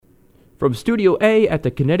From Studio A at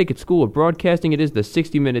the Connecticut School of Broadcasting, it is the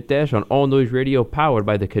 60-Minute Dash on All Noise Radio, powered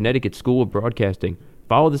by the Connecticut School of Broadcasting.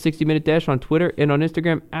 Follow the 60-Minute Dash on Twitter and on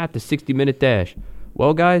Instagram at the 60-Minute Dash.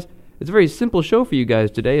 Well, guys, it's a very simple show for you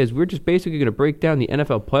guys today, as we're just basically going to break down the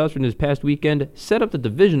NFL playoffs from this past weekend, set up the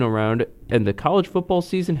divisional round, and the college football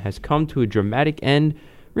season has come to a dramatic end.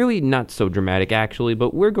 Really not so dramatic, actually,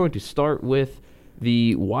 but we're going to start with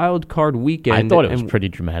the wild card weekend. I thought it was pretty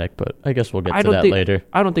dramatic, but I guess we'll get to that later.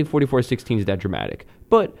 I don't think 44-16 is that dramatic.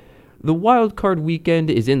 But the wild card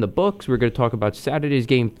weekend is in the books. We're going to talk about Saturday's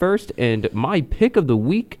game first, and my pick of the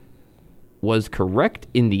week was correct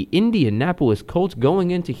in the Indianapolis Colts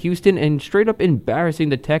going into Houston and straight up embarrassing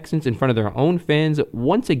the Texans in front of their own fans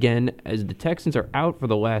once again, as the Texans are out for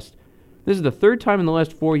this is the third time in the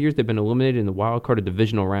last 4 years they've been eliminated in the wild card or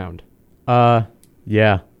divisional round.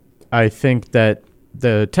 Yeah. I think that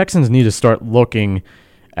the Texans need to start looking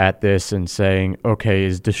at this and saying, okay,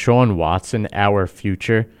 is Deshaun Watson our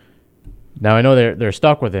future? Now, I know they're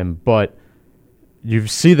stuck with him, but you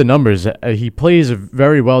see the numbers. He plays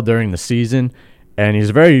very well during the season, and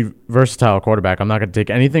he's a very versatile quarterback. I'm not going to take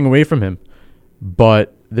anything away from him,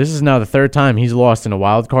 but this is now the third time he's lost in a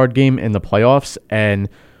wild card game in the playoffs, and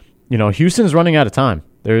Houston's running out of time.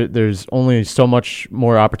 There's only so much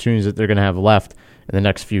more opportunities that they're going to have left in the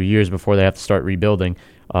next few years before they have to start rebuilding.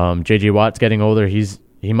 J.J. Watt's getting older. He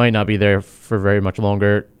might not be there for very much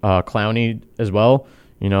longer. Clowney as well.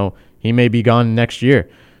 He may be gone next year.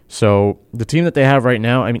 So the team that they have right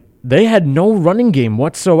now, I mean, they had no running game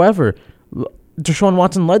whatsoever. Deshaun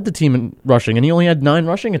Watson led the team in rushing, and he only had 9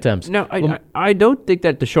 rushing attempts. Now, I don't think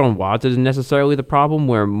that Deshaun Watson is necessarily the problem,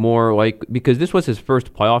 where more like, because this was his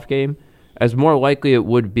first playoff game, as more likely it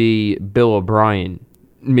would be Bill O'Brien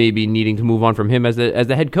maybe needing to move on from him as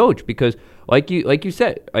the head coach, because like you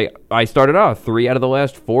said, I started off 3 out of the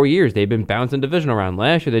last 4 years they've been bouncing divisional round.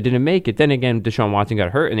 Last year they didn't make it. Then again, Deshaun Watson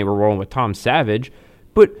got hurt and they were rolling with Tom Savage.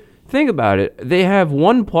 But think about it, they have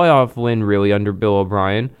one playoff win really under Bill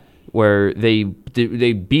O'Brien, where they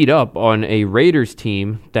beat up on a Raiders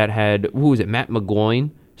team that had Matt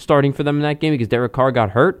McGloin starting for them in that game because Derek Carr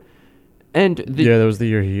got hurt. And that was the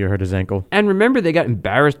year he hurt his ankle. And remember, they got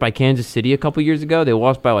embarrassed by Kansas City a couple years ago. They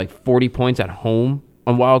lost by like 40 points at home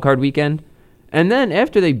on Wild Card Weekend. And then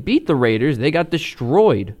after they beat the Raiders, they got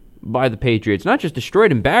destroyed by the Patriots. Not just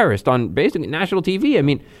destroyed, embarrassed on basically national TV. I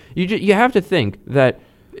mean, you have to think that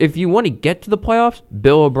if you want to get to the playoffs,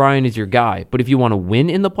 Bill O'Brien is your guy. But if you want to win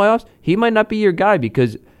in the playoffs, he might not be your guy,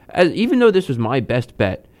 because even though this was my best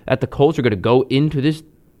bet that the Colts are going to go into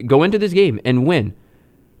this game and win,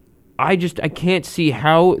 I can't see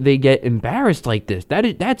how they get embarrassed like this.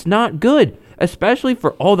 That's not good, especially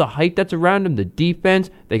for all the hype that's around them. The defense,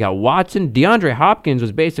 they got Watson. DeAndre Hopkins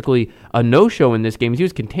was basically a no-show in this game. He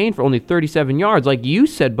was contained for only 37 yards. Like you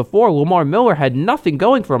said before, Lamar Miller had nothing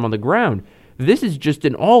going for him on the ground. This is just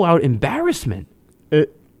an all-out embarrassment.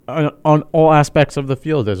 On all aspects of the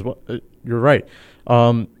field as well. You're right.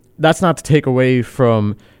 That's not to take away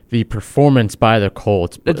from the performance by the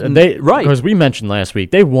Colts. Right. Because we mentioned last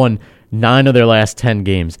week, they won 9 of their last 10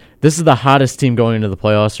 games. This is the hottest team going into the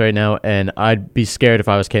playoffs right now, and I'd be scared if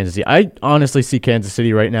I was Kansas City. I honestly see Kansas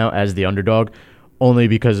City right now as the underdog, only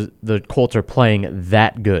because the Colts are playing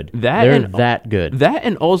that good. They're that good. That,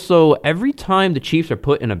 and also every time the Chiefs are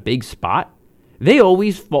put in a big spot, they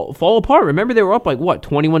always fall apart. Remember, they were up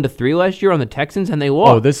 21-3 last year on the Texans, and they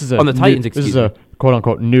lost. On the Titans. This is a quote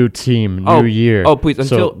unquote new team, new year. Oh, please!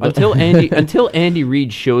 Until Andy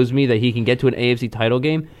Reid shows me that he can get to an AFC title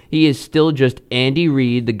game, he is still just Andy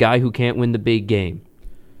Reid, the guy who can't win the big game.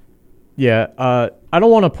 Yeah, I don't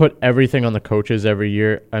want to put everything on the coaches every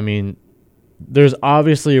year. I mean, there's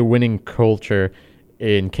obviously a winning culture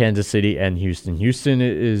in Kansas City and Houston. Houston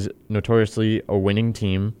is notoriously a winning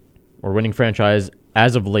team or winning franchise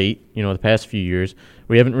as of late, the past few years.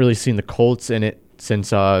 We haven't really seen the Colts in it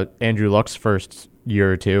since Andrew Luck's first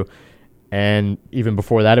year or two, and even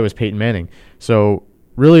before that it was Peyton Manning. So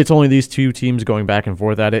really it's only these two teams going back and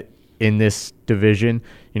forth at it in this division.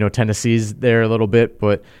 Tennessee's there a little bit,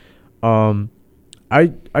 but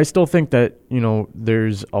I still think that,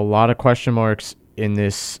 there's a lot of question marks in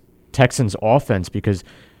this Texans offense, because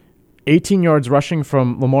 18 yards rushing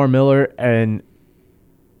from Lamar Miller and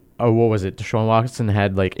what was it? Deshaun Watson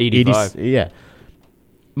had 85. 80. Yeah.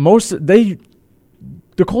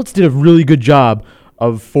 The Colts did a really good job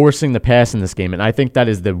of forcing the pass in this game, and I think that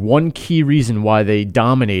is the one key reason why they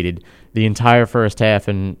dominated the entire first half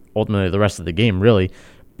and ultimately the rest of the game, really.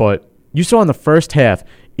 But you saw in the first half,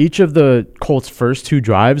 each of the Colts' first 2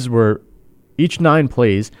 drives were each 9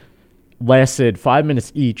 plays, lasted 5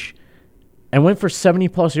 minutes each, and went for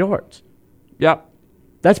 70-plus yards. Yep.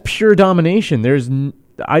 that's pure domination. There's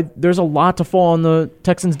a lot to fall on the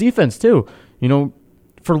Texans defense too.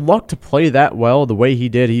 For Luck to play that well the way he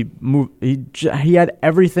did, he had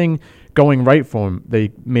everything going right for him.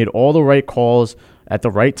 They made all the right calls at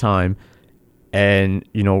the right time, and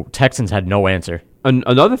Texans had no answer.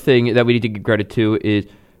 Another thing that we need to give credit to is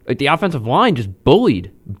the offensive line just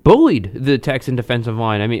bullied the Texan defensive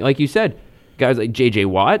line. I mean, like you said, guys like J.J.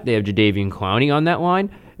 Watt, they have Jadeveon Clowney on that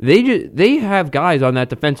line. They have guys on that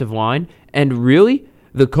defensive line, and really,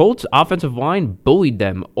 the Colts offensive line bullied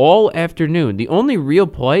them all afternoon. The only real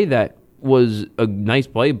play that was a nice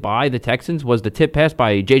play by the Texans was the tip pass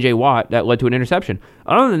by J.J. Watt that led to an interception.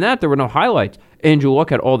 Other than that, there were no highlights. Andrew Luck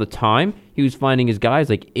had all the time. He was finding his guys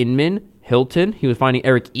like Inman, Hilton. He was finding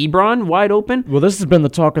Eric Ebron wide open. Well, this has been the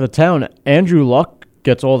talk of the town. Andrew Luck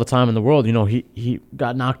gets all the time in the world. He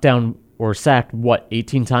got knocked down or sacked,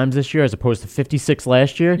 18 times this year as opposed to 56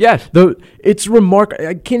 last year? Yes. It's remarkable.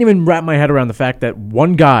 I can't even wrap my head around the fact that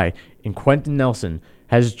one guy in Quentin Nelson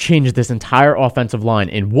has changed this entire offensive line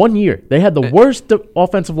in 1 year. They had the worst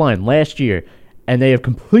offensive line last year, and they have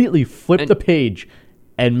completely flipped the page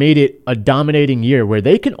and made it a dominating year where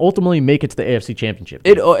they can ultimately make it to the AFC Championship.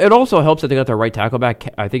 It also helps that they got their right tackle back.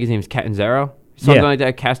 I think his name is Catanzaro. Something like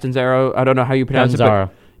that, Castanzaro. I don't know how you pronounce Catanzaro. it.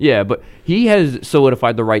 Yeah, but he has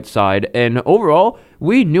solidified the right side, and overall,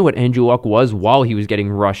 we knew what Andrew Luck was while he was getting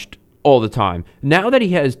rushed all the time. Now that he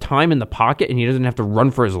has time in the pocket and he doesn't have to run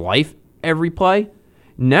for his life every play,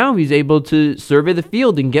 now he's able to survey the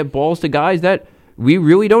field and get balls to guys that we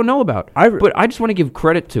really don't know about. But I just want to give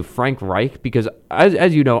credit to Frank Reich because,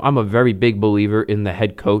 as you know, I'm a very big believer in the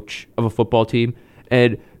head coach of a football team.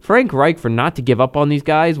 And Frank Reich, for not to give up on these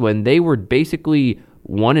guys when they were basically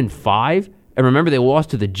 1-5, and remember, they lost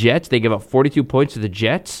to the Jets. They gave up 42 points to the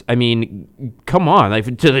Jets. I mean, come on,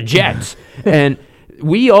 to the Jets. And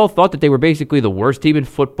we all thought that they were basically the worst team in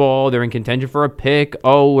football. They're in contention for a pick.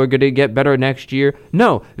 Oh, we're going to get better next year.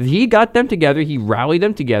 No, he got them together. He rallied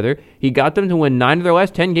them together. He got them to win 9 of their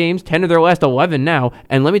last 10 games, 10 of their last 11 now.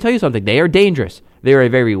 And let me tell you something. They are dangerous. They're a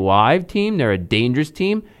very live team. They're a dangerous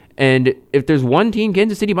team. And if there's one team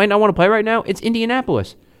Kansas City might not want to play right now, it's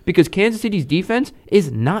Indianapolis. Because Kansas City's defense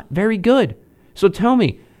is not very good. So tell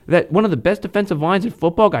me that one of the best defensive lines in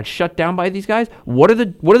football got shut down by these guys. What are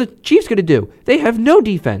the Chiefs going to do? They have no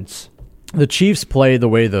defense. The Chiefs play the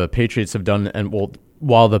way the Patriots have done, and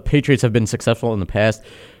while the Patriots have been successful in the past,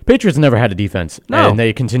 Patriots never had a defense, and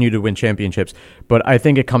they continue to win championships. But I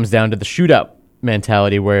think it comes down to the shootout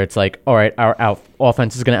mentality where it's like, all right, our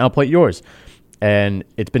offense is going to outplay yours. And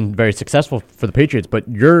it's been very successful for the Patriots, but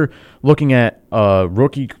you're looking at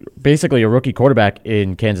basically a rookie quarterback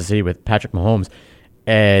in Kansas City with Patrick Mahomes,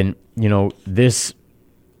 and this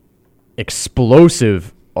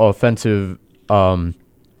explosive offensive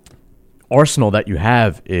arsenal that you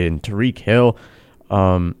have in Tyreek Hill,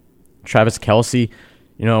 Travis Kelce.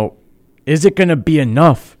 Is it going to be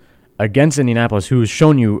enough against Indianapolis, who has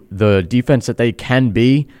shown you the defense that they can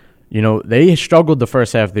be? They struggled the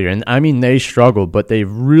first half of the year, and I mean they struggled, but they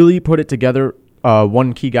really put it together.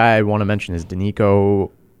 One key guy I want to mention is Danico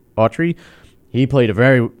Autry. He played a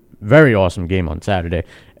very, very awesome game on Saturday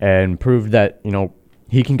and proved that,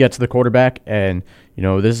 he can get to the quarterback, and,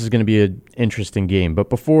 this is going to be an interesting game. But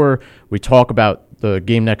before we talk about the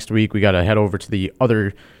game next week, we got to head over to the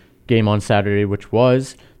other game on Saturday, which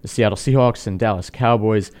was the Seattle Seahawks and Dallas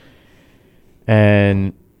Cowboys.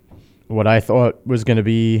 And what I thought was going to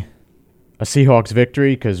be a Seahawks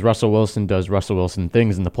victory because Russell Wilson does Russell Wilson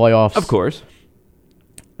things in the playoffs. Of course.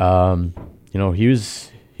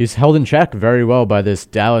 He's held in check very well by this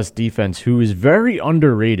Dallas defense, who is very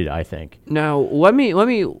underrated, I think. Now, let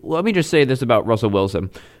me just say this about Russell Wilson.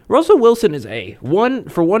 Russell Wilson is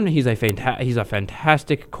he's a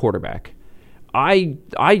fantastic quarterback. I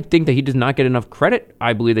think that he does not get enough credit.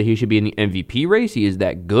 I believe that he should be in the MVP race. He is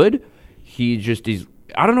that good.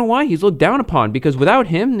 I don't know why he's looked down upon, because without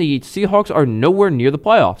him, the Seahawks are nowhere near the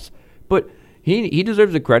playoffs. But he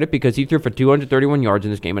deserves the credit because he threw for 231 yards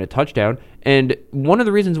in this game and a touchdown. And one of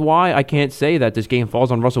the reasons why I can't say that this game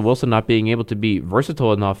falls on Russell Wilson not being able to be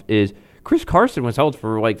versatile enough is Chris Carson was held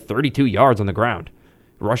for 32 yards on the ground.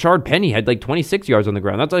 Rashard Penny had 26 yards on the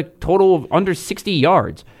ground. That's a total of under 60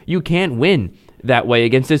 yards. You can't win that way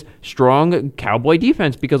against this strong Cowboy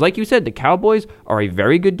defense because, like you said, the Cowboys are a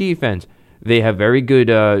very good defense. They have very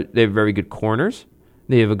good corners.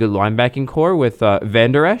 They have a good linebacking core with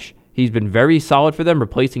Van Der Esch. He's been very solid for them,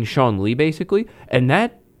 replacing Sean Lee basically.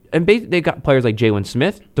 They got players like Jalen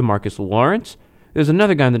Smith, DeMarcus Lawrence. There's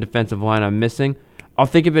another guy on the defensive line I'm missing. I'll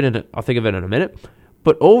think of it in a minute.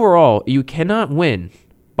 But overall, you cannot win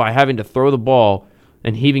by having to throw the ball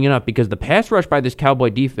and heaving it up because the pass rush by this Cowboy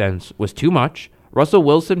defense was too much. Russell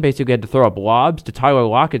Wilson basically had to throw up lobs to Tyler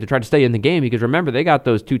Lockett to try to stay in the game because remember, they got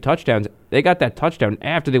those 2 touchdowns. They got that touchdown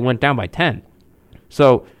after they went down by 10.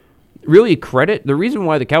 So, really the reason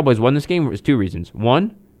why the Cowboys won this game was 2 reasons.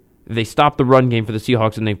 One, they stopped the run game for the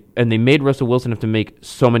Seahawks and they made Russell Wilson have to make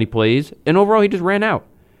so many plays, and overall he just ran out.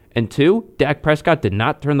 And 2, Dak Prescott did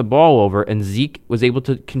not turn the ball over, and Zeke was able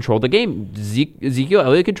to control the game. Ezekiel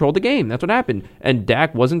Elliott controlled the game. That's what happened. And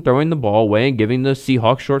Dak wasn't throwing the ball away and giving the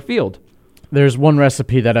Seahawks short field. There's one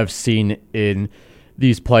recipe that I've seen in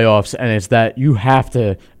these playoffs, and it's that you have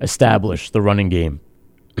to establish the running game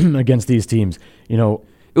against these teams. You know,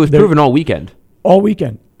 it was proven all weekend. All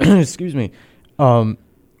weekend. Excuse me.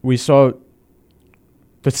 We saw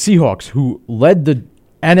the Seahawks, who led the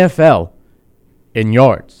NFL in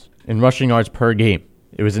rushing yards per game.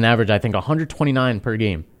 It was an average, I think, 129 per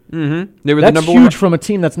game. Mm-hmm. They were that's the number huge one from a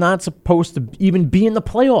team that's not supposed to even be in the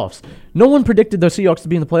playoffs. No one predicted the Seahawks to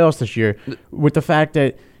be in the playoffs this year with the fact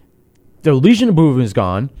that the Legion of Boom is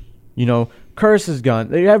gone. You know, Curse is gone.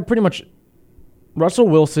 They have pretty much Russell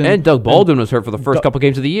Wilson. And Doug Baldwin was hurt for the first couple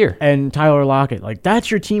games of the year. And Tyler Lockett. Like,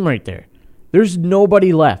 that's your team right there. There's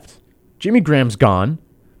nobody left. Jimmy Graham's gone.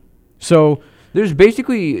 So there's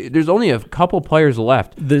only a couple players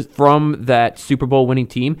left from that Super Bowl winning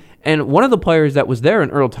team, and one of the players that was there,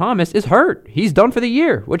 Earl Thomas, is hurt. He's done for the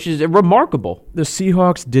year, which is remarkable. The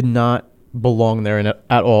Seahawks did not belong there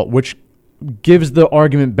at all, which gives the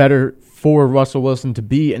argument better for Russell Wilson to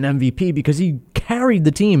be an MVP because he carried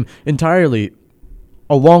the team entirely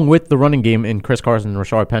along with the running game in Chris Carson and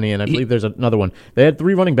Rashard Penny, and I believe there's another one. They had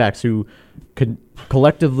 3 running backs who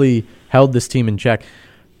collectively held this team in check.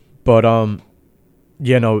 But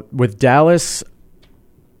with Dallas,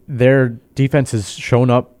 their defense has shown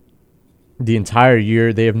up the entire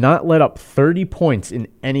year. They have not let up 30 points in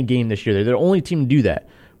any game this year. They're the only team to do that,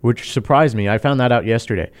 which surprised me. I found that out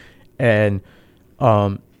yesterday. And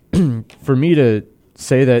for me to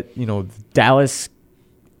say that, Dallas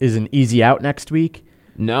is an easy out next week,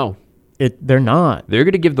 no. They're not. They're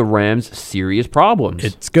going to give the Rams serious problems.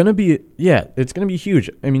 It's going to be huge.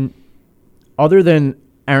 I mean, other than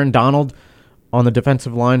Aaron Donald on the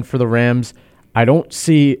defensive line for the Rams, I don't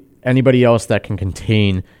see anybody else that can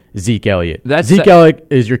contain Zeke Elliott. Zeke Elliott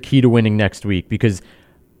is your key to winning next week because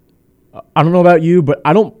I don't know about you, but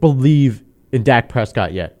I don't believe in Dak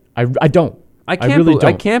Prescott yet. I don't. I really don't.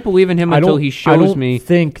 I can't believe in him until he shows me. I don't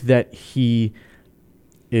think that he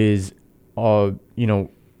is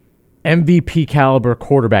MVP caliber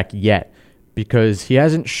quarterback yet because he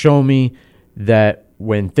hasn't shown me that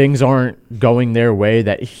when things aren't going their way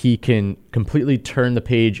that he can completely turn the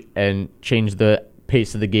page and change the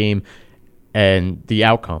pace of the game and the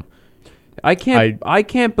outcome. I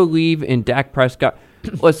can't believe in Dak Prescott.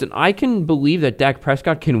 Listen, I can believe that Dak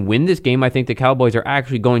Prescott can win this game. I think the Cowboys are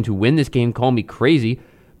actually going to win this game. Call me crazy,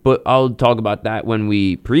 but I'll talk about that when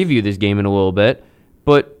we preview this game in a little bit.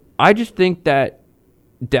 But I just think that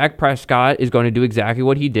Dak Prescott is going to do exactly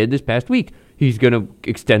what he did this past week. He's going to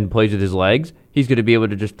extend plays with his legs. He's going to be able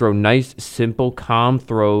to just throw nice, simple, calm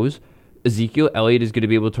throws. Ezekiel Elliott is going to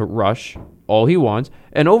be able to rush all he wants.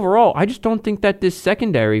 And overall, I just don't think that this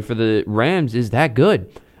secondary for the Rams is that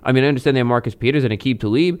good. I mean, I understand they have Marcus Peters and Aqib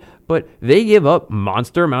Talib, but they give up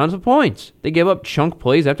monster amounts of points. They give up chunk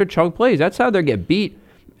plays after chunk plays. That's how they get beat.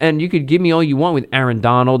 And you could give me all you want with Aaron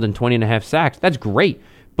Donald and 20.5 sacks. That's great.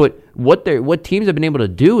 But what teams have been able to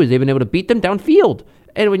do is they've been able to beat them downfield.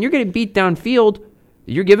 And when you're getting beat downfield,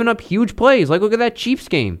 you're giving up huge plays. Like, look at that Chiefs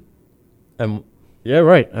game. Yeah,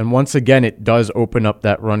 right. And once again, it does open up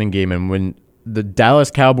that running game. And when the Dallas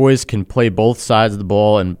Cowboys can play both sides of the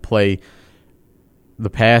ball and play the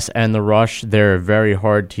pass and the rush, they're a very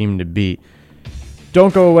hard team to beat.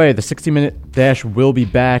 Don't go away. The 60-minute dash will be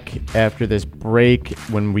back after this break.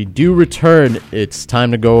 When we do return, it's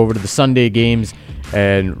time to go over to the Sunday games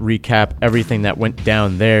and recap everything that went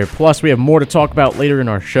down there. Plus, we have more to talk about later in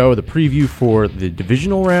our show, the preview for the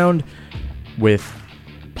divisional round with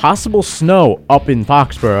possible snow up in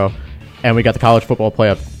Foxborough, and we got the college football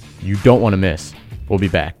playoff you don't want to miss. We'll be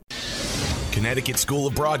back. Connecticut School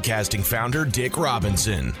of Broadcasting founder Dick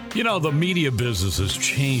Robinson. You know, the media business has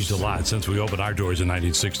changed a lot since we opened our doors in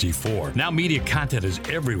 1964. Now media content is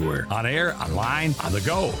everywhere, on air, online, on the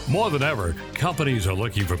go. More than ever, companies are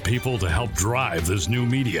looking for people to help drive this new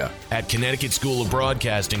media. At Connecticut School of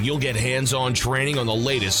Broadcasting, you'll get hands-on training on the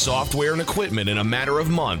latest software and equipment in a matter of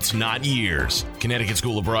months, not years. Connecticut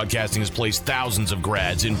School of Broadcasting has placed thousands of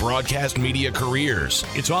grads in broadcast media careers.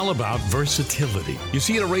 It's all about versatility. You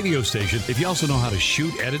see, at a radio station, if you also know how to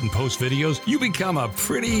shoot, edit, and post videos, you become a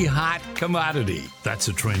pretty hot commodity. That's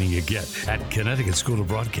the training you get at Connecticut School of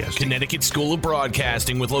Broadcasting. Connecticut School of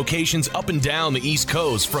Broadcasting with locations up and down the East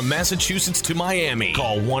Coast from Massachusetts to Miami.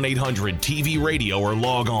 Call 1-800-TV-RADIO or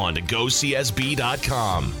log on to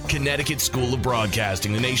gocsb.com. Connecticut School of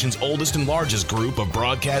Broadcasting, the nation's oldest and largest group of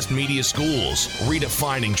broadcast media schools,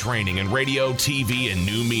 redefining training in radio, TV, and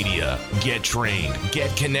new media. Get trained.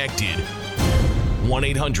 Get connected.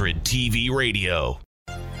 1-800-TV-RADIO.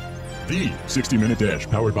 The 60-Minute Dash,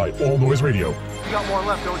 powered by All Noise Radio. You got more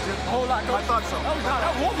left, don't you? A whole lot. I thought so. Oh,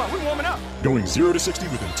 God, we're warming up. Going 0 to 60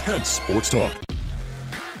 with intense sports talk.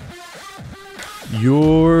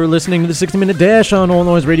 You're listening to the 60-Minute Dash on All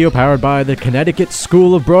Noise Radio, powered by the Connecticut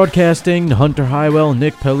School of Broadcasting. Hunter Highwell,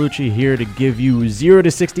 Nick Pellucci here to give you 0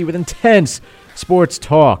 to 60 with intense sports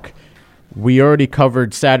talk. We already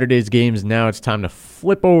covered Saturday's games. Now it's time to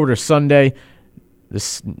flip over to Sunday.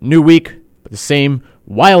 This new week, but the same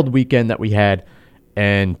wild weekend that we had,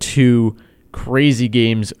 and two crazy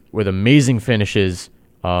games with amazing finishes.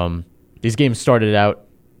 These games started out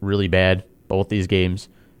really bad, both these games,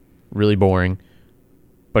 really boring.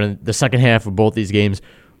 But in the second half of both these games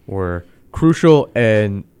were crucial,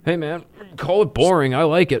 and Hey, man, call it boring. I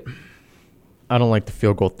like it. I don't like the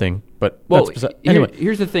field goal thing. But anyway,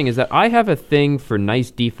 here's the thing: is that I have a thing for nice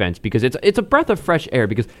defense because it's a breath of fresh air.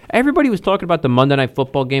 Because everybody was talking about the Monday Night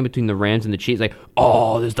Football game between the Rams and the Chiefs, like,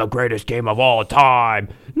 oh, this is the greatest game of all time.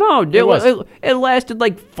 No, it lasted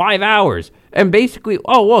like 5 hours, and basically,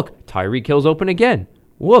 oh look, Tyreek Hill's open again.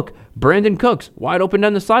 Look, Brandon Cooks wide open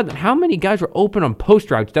down the sideline. How many guys were open on post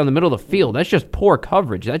routes down the middle of the field? That's just poor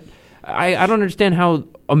coverage. I don't understand how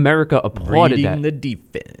America applauded that. Reading the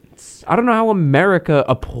defense. I don't know how America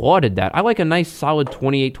applauded that. I like a nice, solid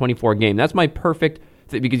 28-24 game. That's my perfect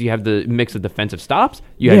because you have the mix of defensive stops,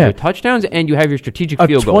 you have your touchdowns, and you have your strategic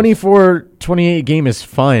field goals. A 24-28 game is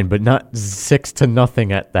fine, but not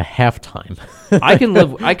 6-0 at the halftime. I can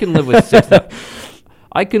live with 6.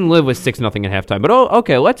 I can live with 6-0 at halftime. But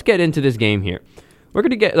okay, let's get into this game here.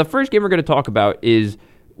 The first game we're going to talk about is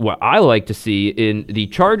what I like to see in the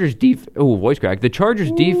Chargers defense. Oh, voice crack. The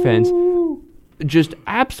Chargers defense just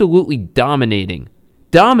absolutely dominating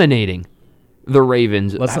the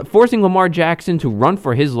Ravens, forcing Lamar Jackson to run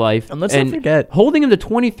for his life, and let's not forget holding him to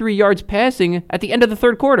 23 yards passing at the end of the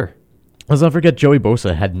third quarter. Let's not forget Joey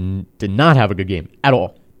Bosa did not have a good game at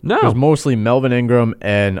all. No, it was mostly Melvin Ingram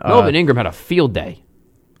and Melvin Ingram had a field day.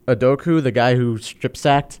 Adoku, the guy who strip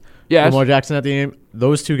sacked Lamar Jackson at the game.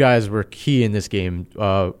 Those two guys were key in this game,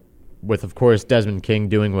 with, of course, Desmond King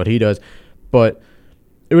doing what he does. But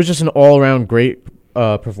it was just an all-around great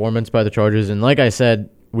performance by the Chargers. And like I said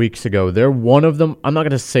weeks ago, they're one of them. I'm not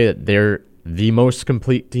going to say that they're the most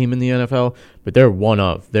complete team in the NFL, but they're one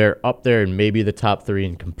of. They're up there in maybe the top 3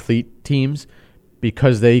 in complete teams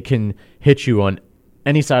because they can hit you on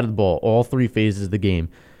any side of the ball, all 3 phases of the game.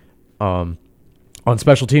 On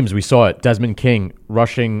special teams, we saw it. Desmond King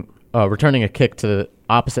returning a kick to the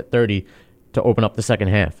opposite 30 to open up the second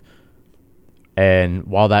half. And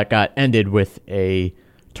while that got ended with a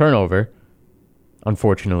turnover,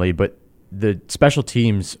 unfortunately, but the special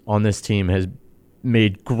teams on this team has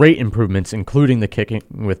made great improvements, including the kicking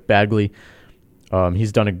with Bagley.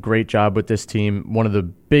 He's done a great job with this team. One of the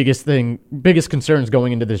biggest concerns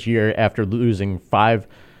going into this year after losing 5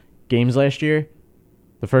 games last year,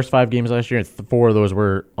 the first 5 games last year, 4 of those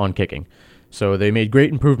were on kicking. So they made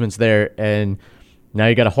great improvements there, and now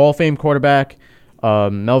you got a Hall of Fame quarterback.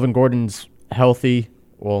 Melvin Gordon's healthy.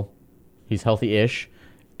 Well, he's healthy-ish.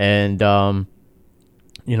 And,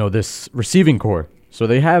 this receiving core. So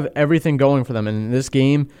they have everything going for them. And in this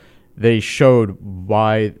game, they showed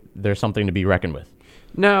why there's something to be reckoned with.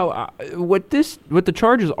 Now, what the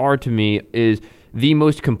Chargers are to me is the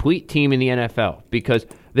most complete team in the NFL because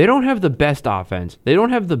they don't have the best offense, they don't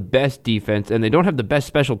have the best defense, and they don't have the best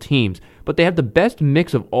special teams, but they have the best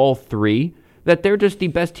mix of all 3, that they're just the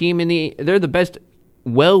best team they're the best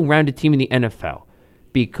well-rounded team in the NFL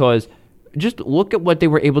because just look at what they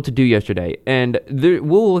were able to do yesterday. And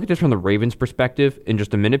we'll look at this from the Ravens' perspective in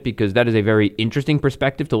just a minute because that is a very interesting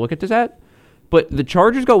perspective to look at this at. But the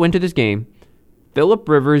Chargers go into this game. Phillip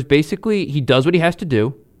Rivers, basically, he does what he has to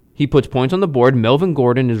do. He puts points on the board. Melvin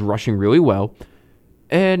Gordon is rushing really well.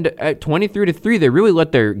 And at 23-3, they really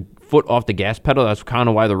let their foot off the gas pedal. That's kind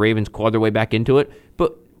of why the Ravens clawed their way back into it.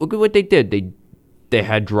 But look at what they did. They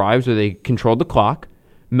had drives where they controlled the clock.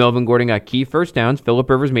 Melvin Gordon got key first downs. Phillip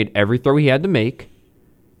Rivers made every throw he had to make.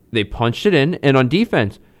 They punched it in. And on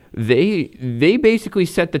defense, they basically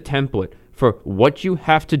set the template for what you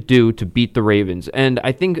have to do to beat the Ravens. And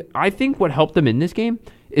I think what helped them in this game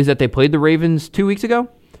is that they played the Ravens 2 weeks ago.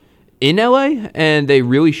 in LA, and they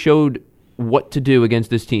really showed what to do against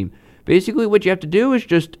this team. Basically, what you have to do is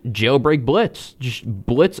just jailbreak blitz. Just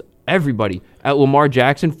blitz everybody at Lamar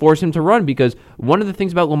Jackson, force him to run, because one of the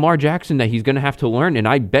things about Lamar Jackson that he's going to have to learn, and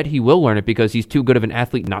I bet he will learn it because he's too good of an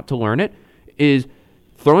athlete not to learn it, is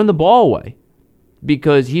throwing the ball away,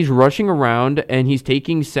 because he's rushing around and he's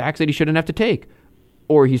taking sacks that he shouldn't have to take,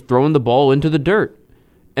 or he's throwing the ball into the dirt,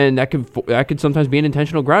 and that could sometimes be an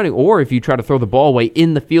intentional grounding, or if you try to throw the ball away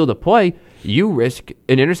in the field of play, you risk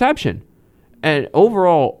an interception. And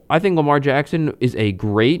overall, I think Lamar Jackson is a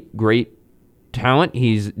great talent.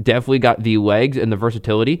 He's definitely got the legs and the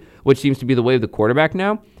versatility, which seems to be the way of the quarterback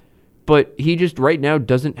now. But he just right now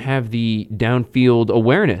doesn't have the downfield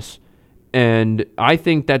awareness. And I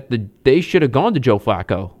think that they should have gone to Joe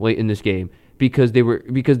Flacco late in this game because they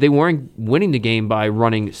weren't winning the game by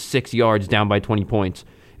running 6 yards down by 20 points.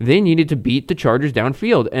 They needed to beat the Chargers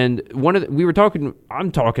downfield. And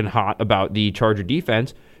I'm talking hot about the Charger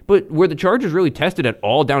defense, but were the Chargers really tested at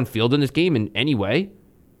all downfield in this game in any way?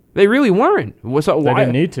 They really weren't. So they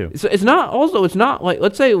didn't need to. So it's not like,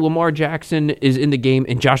 let's say Lamar Jackson is in the game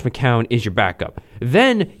and Josh McCown is your backup.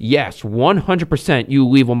 Then, yes, 100% you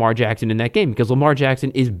leave Lamar Jackson in that game because Lamar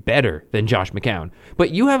Jackson is better than Josh McCown.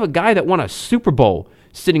 But you have a guy that won a Super Bowl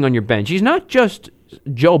sitting on your bench. He's not just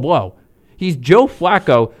Joe Blow. He's Joe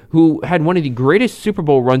Flacco, who had one of the greatest Super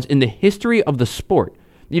Bowl runs in the history of the sport.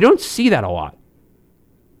 You don't see that a lot.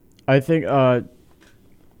 I think...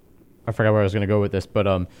 I forgot where I was going to go with this, but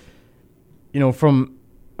from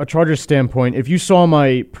a Chargers standpoint, if you saw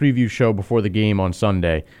my preview show before the game on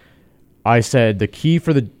Sunday, I said the key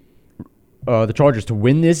for the Chargers to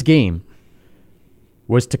win this game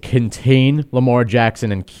was to contain Lamar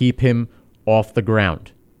Jackson and keep him off the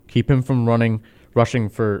ground, keep him from rushing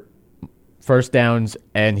for first downs,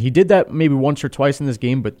 and he did that maybe once or twice in this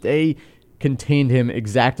game, but they contained him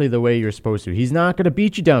exactly the way you're supposed to. He's not going to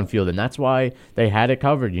beat you downfield, and that's why they had it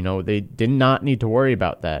covered. They did not need to worry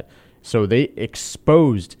about that. So they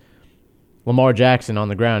exposed Lamar Jackson on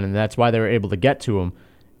the ground, and that's why they were able to get to him.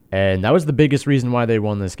 And that was the biggest reason why they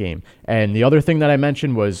won this game. And the other thing that I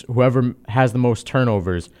mentioned was whoever has the most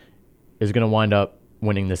turnovers is going to wind up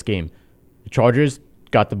winning this game. The Chargers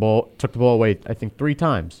took the ball away, I think, 3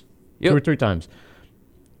 times. Yep. 2 or 3 times.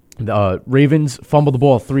 The Ravens fumbled the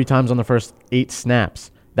ball 3 times on the first 8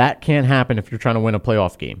 snaps. That can't happen if you're trying to win a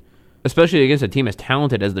playoff game. Especially against a team as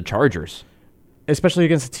talented as the Chargers. Especially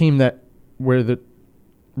against a team where the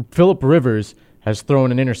Phillip Rivers has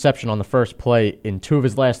thrown an interception on the first play in 2 of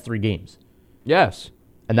his last 3 games. Yes.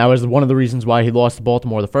 And that was one of the reasons why he lost to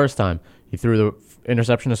Baltimore the first time. He threw the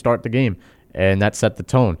interception to start the game, and that set the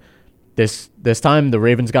tone. This time, the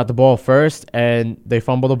Ravens got the ball first, and they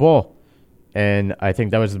fumbled the ball. And I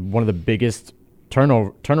think that was one of the biggest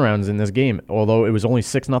turnarounds in this game. Although it was only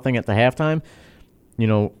 6-0 at the halftime,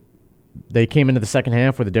 they came into the second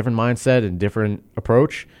half with a different mindset and different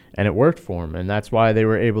approach, and it worked for them. And that's why they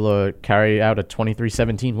were able to carry out a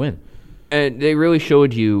 23-17 win. And they really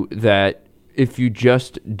showed you that if you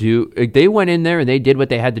just they went in there and they did what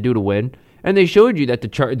they had to do to win. And they showed you that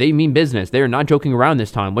they mean business. They are not joking around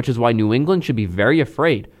this time, which is why New England should be very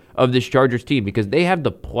afraid of this Chargers team because they have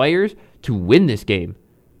the players to win this game.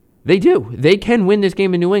 They do. They can win this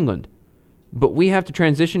game in New England. But we have to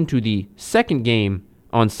transition to the second game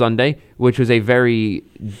on Sunday, which was a very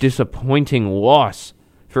disappointing loss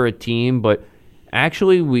for a team. But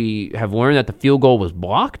actually, we have learned that the field goal was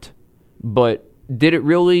blocked. But did it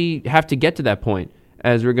really have to get to that point?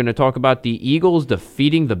 As we're going to talk about the Eagles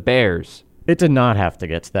defeating the Bears. It did not have to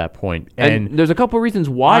get to that point. And there's a couple of reasons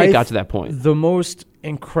why it got to that point. The most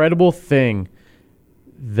incredible thing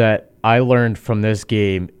that I learned from this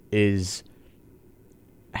game is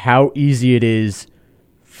how easy it is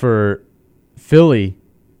for Philly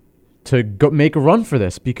to make a run for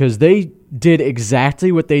this because they did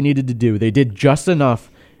exactly what they needed to do. They did just enough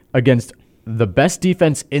against the best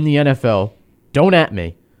defense in the NFL. Don't at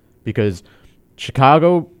me, because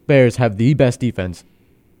Chicago Bears have the best defense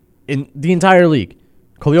in the entire league.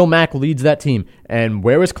 Khalil Mack leads that team. And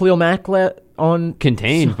where was Khalil Mack on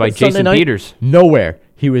contained by Sunday Jason night? Peters? Nowhere.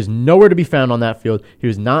 He was nowhere to be found on that field. He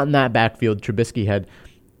was not in that backfield. Trubisky had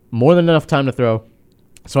more than enough time to throw.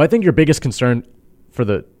 So I think your biggest concern for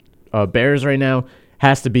the Bears right now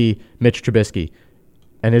has to be Mitch Trubisky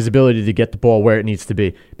and his ability to get the ball where it needs to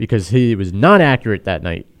be, because he was not accurate that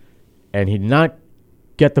night, and he did not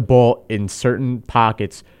get the ball in certain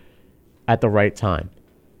pockets at the right time.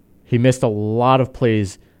 He missed a lot of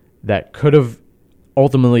plays that could have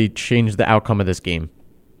ultimately changed the outcome of this game.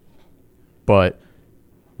 But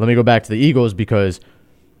let me go back to the Eagles, because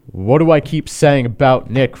What do I keep saying about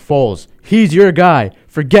Nick Foles? He's your guy.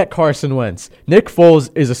 Forget Carson Wentz. Nick Foles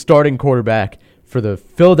is a starting quarterback for the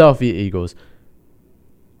Philadelphia Eagles.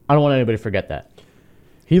 I don't want anybody to forget that.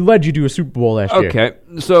 He led you to a Super Bowl last year.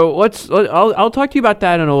 Okay, so I'll talk to you about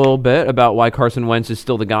that in a little bit, about why Carson Wentz is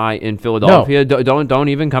still the guy in Philadelphia. No. Don't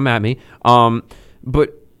even come at me.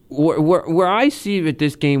 But where I see that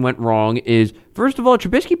this game went wrong is, first of all,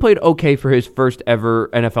 Trubisky played okay for his first ever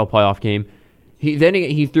NFL playoff game.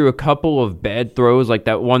 He threw a couple of bad throws, like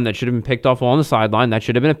that one that should have been picked off on the sideline. That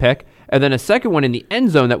should have been a pick. And then a second one in the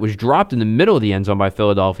end zone that was dropped in the middle of the end zone by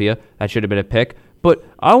Philadelphia. That should have been a pick. But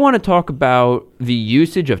I want to talk about the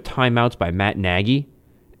usage of timeouts by Matt Nagy.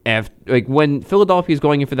 When Philadelphia is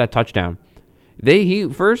going in for that touchdown,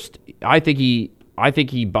 I think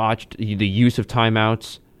he botched the use of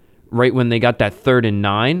timeouts right when they got that 3rd and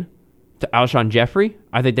 9 to Alshon Jeffrey.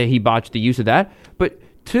 I think that he botched the use of that. But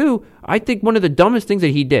 2, I think one of the dumbest things that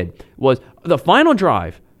he did was the final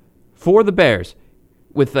drive for the Bears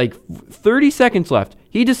with 30 seconds left.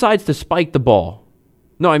 He decides to spike the ball.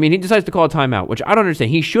 No, I mean, he decides to call a timeout, which I don't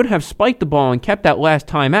understand. He should have spiked the ball and kept that last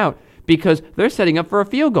timeout because they're setting up for a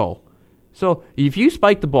field goal. So if you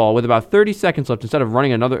spike the ball with about 30 seconds left instead of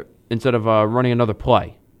running another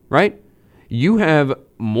play, right? You have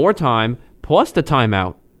more time plus the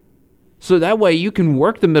timeout. So that way you can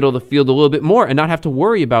work the middle of the field a little bit more and not have to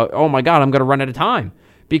worry about, oh my God, I'm going to run out of time.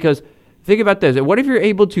 Because think about this. What if you're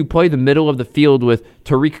able to play the middle of the field with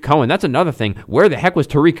Tariq Cohen? That's another thing. Where the heck was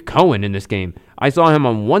Tariq Cohen in this game? I saw him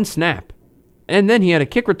on one snap. And then he had a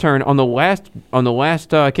kick return on the last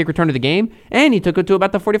kick return of the game, and he took it to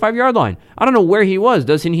about the 45-yard line. I don't know where he was.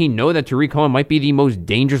 Doesn't he know that Tariq Cohen might be the most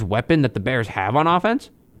dangerous weapon that the Bears have on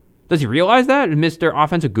offense? Does he realize that, Mr.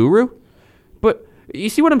 Offensive Guru? But you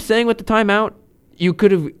see what I'm saying with the timeout? You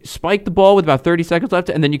could have spiked the ball with about 30 seconds left,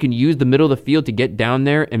 and then you can use the middle of the field to get down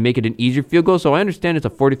there and make it an easier field goal. So I understand it's a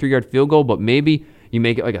 43-yard field goal, but maybe you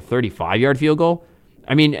make it like a 35-yard field goal.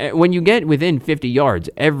 I mean, when you get within 50 yards,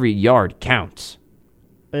 every yard counts.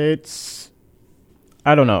 I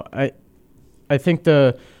don't know. I think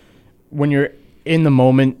when you're in the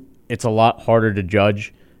moment, it's a lot harder to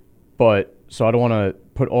judge. So I don't want to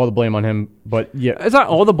put all the blame on him, but yeah, it's not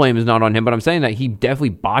all the blame is not on him. But I'm saying that he definitely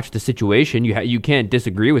botched the situation. You can't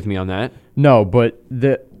disagree with me on that. No, but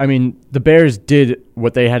the Bears did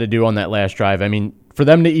what they had to do on that last drive. I mean, for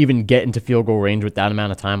them to even get into field goal range with that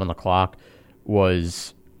amount of time on the clock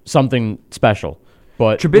was something special.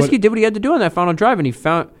 But Trubisky did what he had to do on that final drive, and he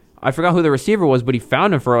found, I forgot who the receiver was, but he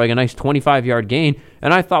found him for like a nice 25-yard gain.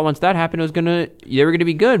 And I thought once that happened, they were gonna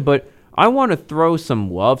be good. But I want to throw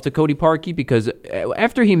some love to Cody Parkey, because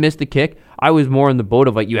after he missed the kick, I was more in the boat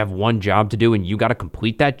of you have one job to do and you got to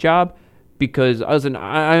complete that job. Because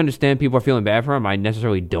I understand people are feeling bad for him. I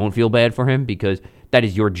necessarily don't feel bad for him because that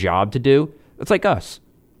is your job to do. It's like us.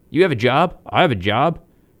 You have a job. I have a job.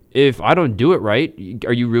 If I don't do it right,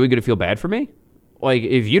 are you really going to feel bad for me?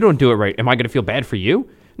 If you don't do it right, am I going to feel bad for you?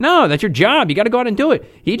 No, that's your job. You got to go out and do it.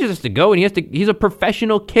 He just has to go, and he's a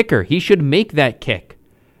professional kicker. He should make that kick.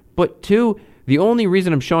 But 2, the only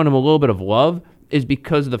reason I'm showing him a little bit of love is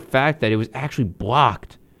because of the fact that it was actually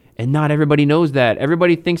blocked. And not everybody knows that.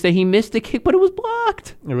 Everybody thinks that he missed the kick, but it was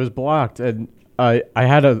blocked. It was blocked. And I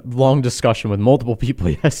had a long discussion with multiple people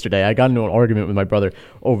yesterday. I got into an argument with my brother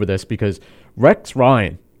over this because Rex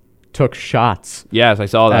Ryan took shots. Yes, I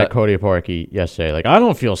saw that. At Cody Parkey yesterday. I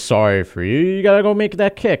don't feel sorry for you. You got to go make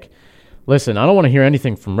that kick. Listen, I don't want to hear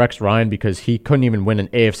anything from Rex Ryan because he couldn't even win an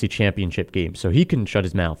AFC championship game, so he can shut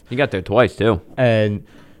his mouth. He got there twice, too. And,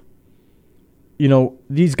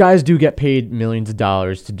 these guys do get paid millions of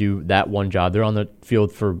dollars to do that one job. They're on the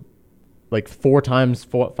field for 5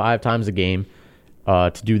 times a game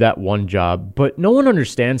to do that one job. But no one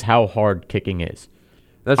understands how hard kicking is.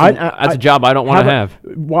 That's a job I don't want to have.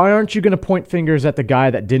 Why aren't you going to point fingers at the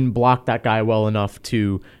guy that didn't block that guy well enough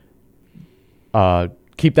to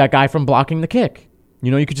keep that guy from blocking the kick?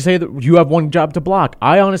 You could just say that you have one job to block.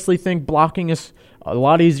 I honestly think blocking is a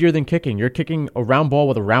lot easier than kicking. You're kicking a round ball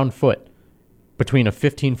with a round foot between a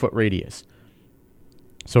 15-foot radius.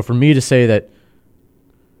 So for me to say that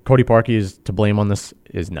Cody Parkey is to blame on this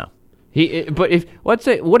is no. But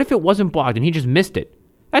what if it wasn't blocked and he just missed it?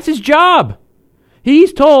 That's his job.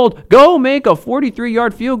 He's told, go make a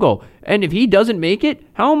 43-yard field goal. And if he doesn't make it,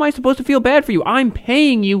 how am I supposed to feel bad for you? I'm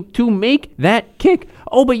paying you to make that kick.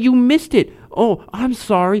 Oh, but you missed it. Oh, I'm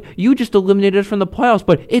sorry. You just eliminated us from the playoffs,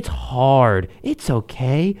 but it's hard. It's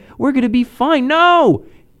okay. We're going to be fine. No!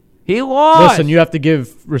 He lost. Listen, you have to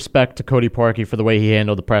give respect to Cody Parkey for the way he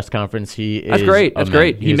handled the press conference. That's great. That's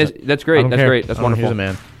great. That's great. That's great. That's wonderful. He's a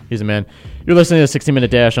man. He's a man. You're listening to 60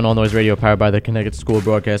 Minute Dash on All Noise Radio, powered by the Connecticut School of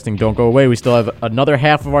Broadcasting. Don't go away. We still have another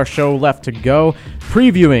half of our show left to go,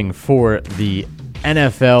 previewing for the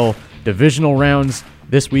NFL divisional rounds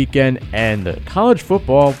this weekend and the college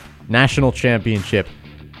football national championship.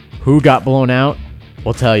 Who got blown out?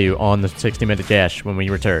 We'll tell you on the 60 Minute Dash when we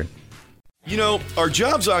return. You know, our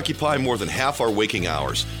jobs occupy more than half our waking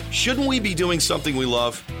hours. Shouldn't we be doing something we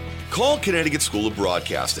love? Call Connecticut School of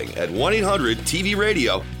Broadcasting at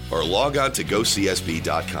 1-800-TV-RADIO or log on to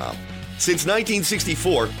GoCSB.com. Since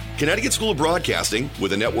 1964, Connecticut School of Broadcasting,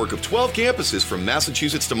 with a network of 12 campuses from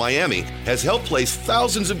Massachusetts to Miami, has helped place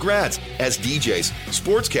thousands of grads as DJs,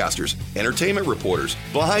 sportscasters, entertainment reporters,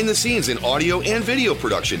 behind the scenes in audio and video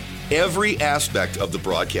production, every aspect of the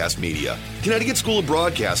broadcast media. Connecticut School of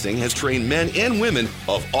Broadcasting has trained men and women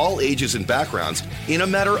of all ages and backgrounds in a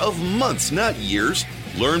matter of months, not years.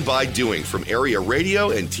 Learn by doing from area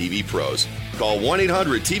radio and TV pros. Call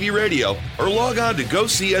 1-800-TV-RADIO or log on to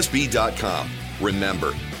GoCSB.com.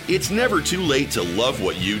 Remember, it's never too late to love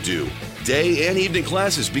what you do. Day and evening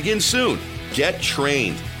classes begin soon. Get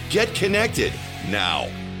trained. Get connected now.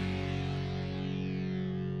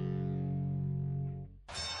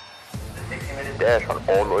 The 60-Minute Dash on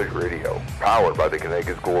All Noise Radio, powered by the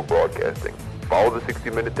Connecticut School of Broadcasting. Follow the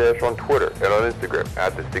 60-Minute Dash on Twitter and on Instagram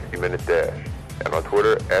at the 60-Minute Dash. And on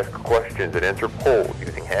Twitter, ask questions and answer polls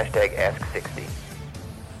using hashtag Ask60.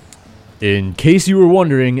 In case you were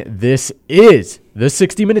wondering, this is the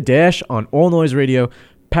 60-Minute Dash on All Noise Radio,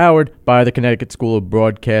 powered by the Connecticut School of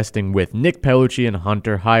Broadcasting with Nick Pellucci and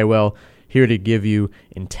Hunter Highwell, here to give you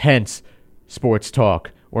intense sports talk.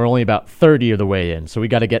 We're only about 30 of the way in, so we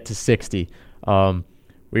got to get to 60. We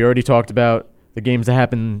already talked about the games that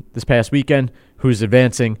happened this past weekend, who's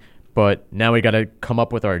advancing, but now we got to come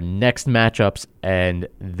up with our next matchups, and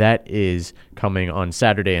that is coming on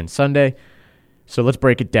Saturday and Sunday. So let's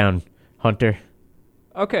break it down, Hunter.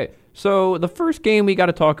 Okay, so the first game we got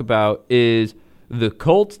to talk about is the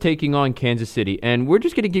Colts taking on Kansas City, and we're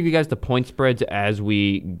just going to give you guys the point spreads as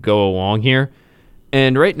we go along here.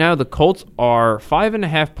 And right now, the Colts are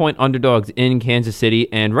 5.5-point underdogs in Kansas City,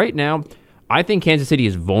 and right now, I think Kansas City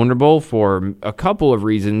is vulnerable for a couple of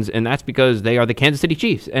reasons, and that's because they are the Kansas City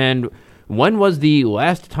Chiefs. And when was the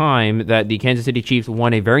last time that the Kansas City Chiefs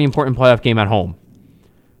won a very important playoff game at home?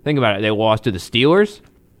 Think about it. They lost to the Steelers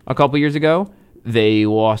a couple years ago. They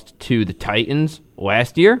lost to the Titans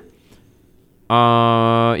last year.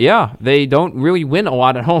 They don't really win a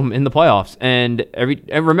lot at home in the playoffs. And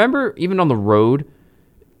remember, even on the road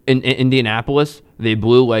in Indianapolis, they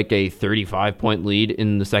blew like a 35-point lead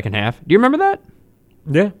in the second half. Do you remember that?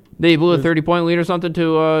 Yeah. They blew a 30-point lead or something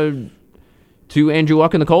to Andrew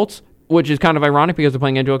Luck and the Colts, which is kind of ironic because they're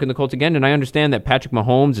playing Andrew Luck and the Colts again. And I understand that Patrick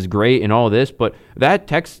Mahomes is great and all this, but that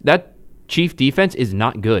Chief defense is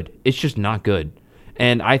not good. It's just not good.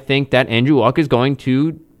 And I think that Andrew Luck is going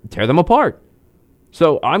to tear them apart.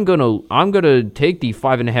 So I'm gonna take the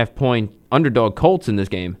 5.5-point underdog Colts in this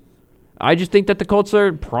game. I just think that the Colts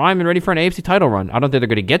are prime and ready for an AFC title run. I don't think they're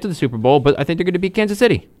going to get to the Super Bowl, but I think they're going to beat Kansas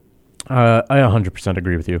City. I 100%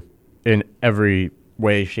 agree with you in every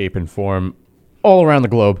way, shape, and form, all around the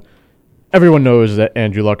globe. Everyone knows that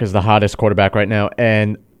Andrew Luck is the hottest quarterback right now,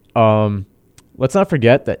 and let's not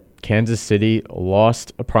forget that Kansas City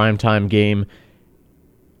lost a primetime game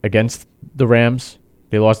against the Rams.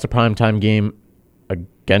 They lost a primetime game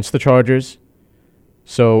against the Chargers.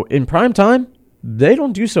 So in primetime, they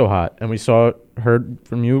don't do so hot. And we heard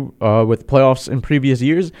from you with playoffs in previous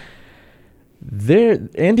years.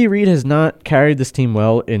 Andy Reid has not carried this team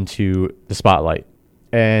well into the spotlight.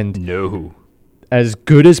 And no, as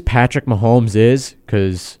good as Patrick Mahomes is,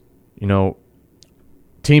 because,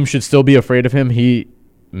 teams should still be afraid of him. He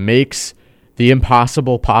makes the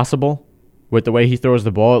impossible possible with the way he throws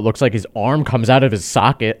the ball. It looks like his arm comes out of his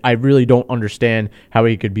socket. I really don't understand how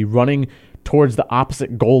he could be running towards the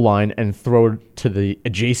opposite goal line and throw to the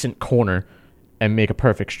adjacent corner and make a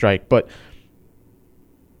perfect strike. But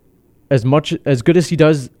as good as he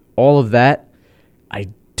does all of that, I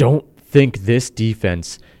don't think this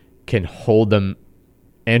defense can hold them,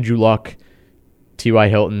 Andrew Luck, T.Y.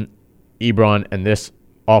 Hilton, Ebron, and this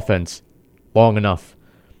offense long enough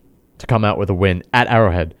to come out with a win at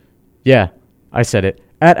Arrowhead. Yeah, I said it.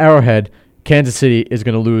 At Arrowhead, Kansas City is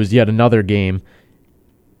going to lose yet another game.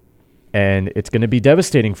 And it's going to be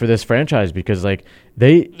devastating for this franchise because,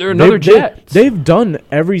 they're another Jets. They've done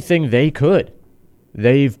everything they could.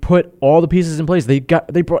 They've put all the pieces in place. They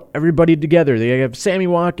brought everybody together. They have Sammy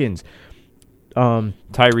Watkins,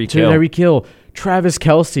 Tyreek Hill, Travis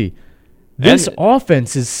Kelce. This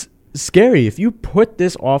offense is scary. If you put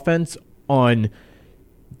this offense on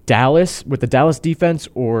Dallas, with the Dallas defense,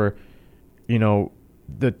 or, the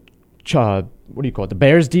the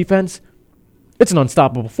Bears defense, it's an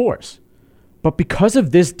unstoppable force. But because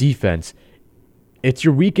of this defense, it's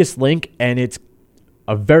your weakest link, and it's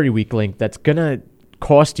a very weak link that's going to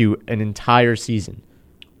cost you an entire season.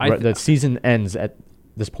 The season ends at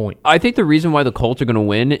this point. I think the reason why the Colts are going to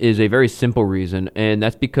win is a very simple reason, and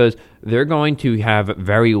that's because they're going to have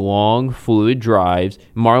very long, fluid drives.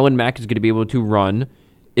 Marlon Mack is going to be able to run.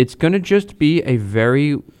 It's going to just be a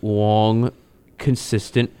very long,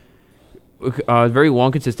 consistent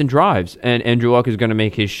drives. And Andrew Luck is going to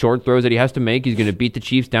make his short throws that he has to make. He's going to beat the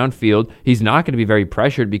Chiefs downfield. He's not going to be very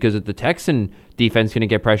pressured because the Texan defense is going to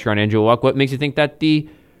get pressure on Andrew Luck. What makes you think that the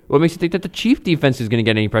Chief defense is going to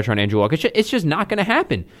get any pressure on Andrew Luck? It's just not going to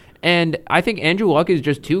happen. And I think Andrew Luck is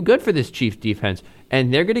just too good for this Chiefs defense.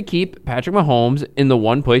 And they're going to keep Patrick Mahomes in the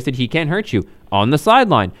one place that he can't hurt you, on the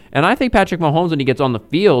sideline. And I think Patrick Mahomes, when he gets on the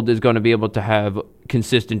field, is going to be able to have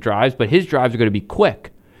consistent drives, but his drives are going to be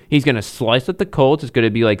quick. He's going to slice at the Colts. It's going to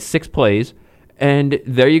be like 6 plays. And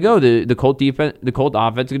there you go. The Colt defense, the Colt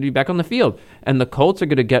offense is going to be back on the field. And the Colts are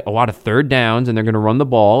going to get a lot of third downs, and they're going to run the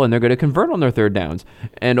ball, and they're going to convert on their third downs.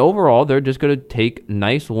 And overall, they're just going to take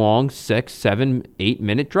nice, long 6, 7,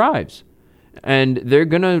 8-minute drives. And they're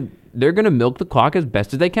going to milk the clock as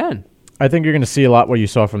best as they can. I think you're going to see a lot what you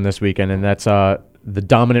saw from this weekend, and that's the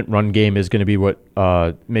dominant run game is going to be what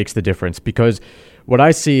makes the difference. Because what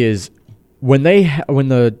I see is when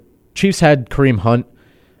the Chiefs had Kareem Hunt,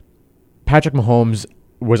 Patrick Mahomes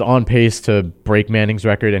was on pace to break Manning's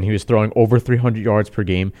record, and he was throwing over 300 yards per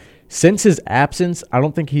game. Since his absence, I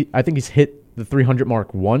think he's hit the 300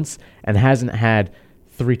 mark once and hasn't had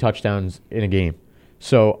 3 touchdowns in a game.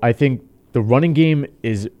 So I think the running game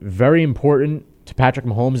is very important to Patrick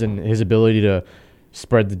Mahomes and his ability to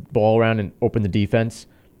spread the ball around and open the defense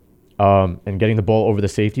and getting the ball over the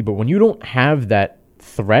safety. But when you don't have that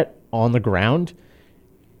threat on the ground,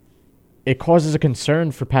 it causes a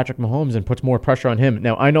concern for Patrick Mahomes and puts more pressure on him.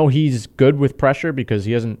 Now, I know he's good with pressure because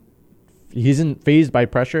he isn't fazed by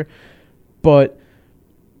pressure, but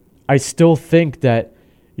I still think that,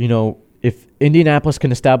 if Indianapolis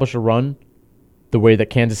can establish a run the way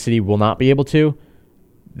that Kansas City will not be able to,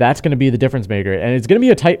 that's going to be the difference maker. And it's going to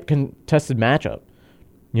be a tight, contested matchup.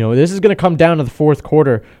 This is going to come down to the fourth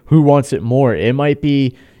quarter, who wants it more. It might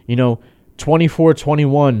be,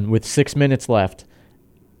 24-21 with 6 minutes left.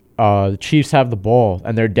 The Chiefs have the ball,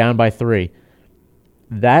 and they're down by 3.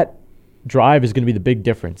 That drive is going to be the big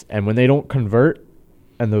difference. And when they don't convert,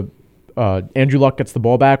 and the Andrew Luck gets the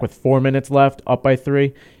ball back with 4 minutes left, up by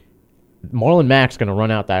 3, Marlon Mack's going to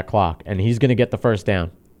run out that clock, and he's going to get the first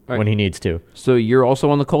down when he needs to. So you're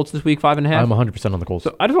also on the Colts this week, 5.5? I'm 100% on the Colts.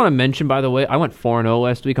 So I just want to mention, by the way, I went 4-0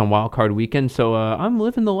 last week on Wild Card Weekend, so I'm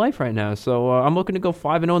living the life right now. So I'm looking to go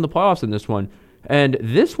 5-0 in the playoffs in this one. And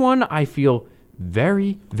this one, I feel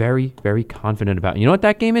very, very, very confident about. You know what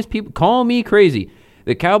that game is? People call me crazy.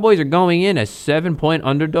 The Cowboys are going in as 7-point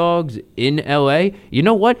underdogs in L.A. You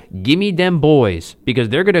know what? Give me them boys, because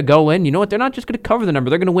they're going to go in. You know what? They're not just going to cover the number.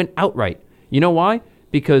 They're going to win outright. You know why?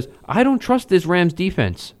 Because I don't trust this Rams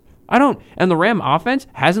defense. I don't. And the Ram offense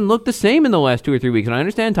hasn't looked the same in the last 2 or 3 weeks. And I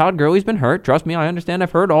understand Todd Gurley's been hurt. Trust me, I understand.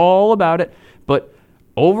 I've heard all about it. But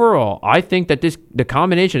overall, I think that the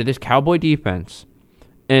combination of this Cowboy defense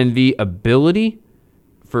and the ability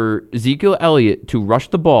for Ezekiel Elliott to rush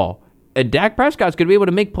the ball, and Dak Prescott's going to be able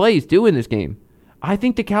to make plays too in this game. I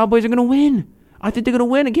think the Cowboys are going to win. I think they're going to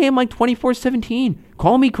win a game like 24-17.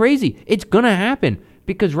 Call me crazy. It's going to happen.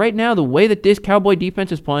 Because right now, the way that this Cowboy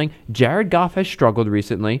defense is playing, Jared Goff has struggled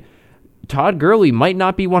recently. Todd Gurley might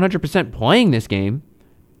not be 100% playing this game.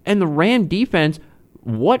 And the Ram defense,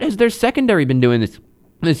 what has their secondary been doing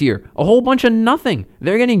this year? A whole bunch of nothing.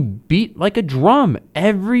 They're getting beat like a drum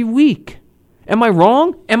every week. Am I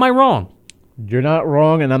wrong? Am I wrong? You're not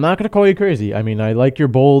wrong, and I'm not going to call you crazy. I mean, I like your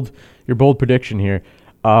bold prediction here.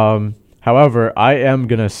 However, I am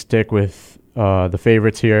going to stick with the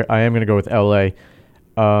favorites here. I am going to go with LA.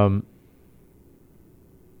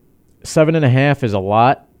 7.5 is a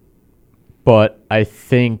lot, but I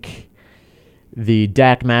think the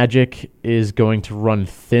Dak Magic is going to run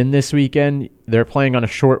thin this weekend. They're playing on a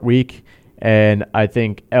short week, and I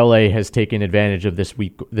think LA has taken advantage of this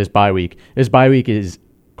bye week. This bye week is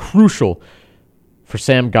crucial for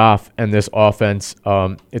Sam Goff and this offense.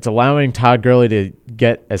 It's allowing Todd Gurley to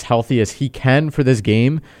get as healthy as he can for this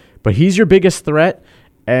game, but he's your biggest threat.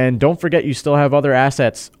 And don't forget, you still have other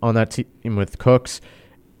assets on that team with Cooks.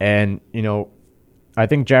 And, I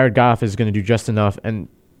think Jared Goff is going to do just enough. And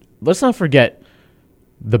let's not forget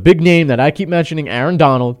the big name that I keep mentioning, Aaron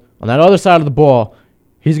Donald, on that other side of the ball.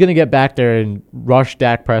 He's going to get back there and rush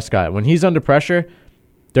Dak Prescott. When he's under pressure,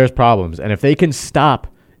 there's problems. And if they can stop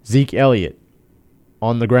Zeke Elliott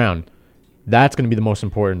on the ground, that's going to be the most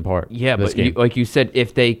important part. Yeah, of this but game. like you said,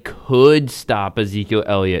 if they could stop Ezekiel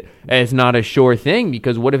Elliott, it's not a sure thing,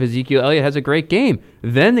 because what if Ezekiel Elliott has a great game?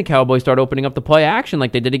 Then the Cowboys start opening up the play action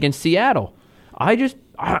like they did against Seattle. I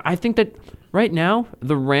think that right now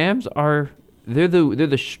the Rams they're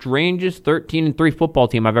the strangest 13-3 football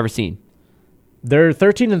team I've ever seen. They're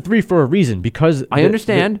 13-3 for a reason, because I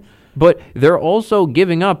understand, but they're also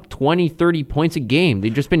giving up 20, 30 points a game.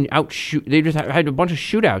 They've just been they just had a bunch of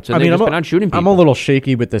shootouts, and they've just been out shooting people. I'm a little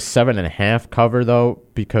shaky with the 7.5 cover, though,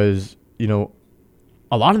 because,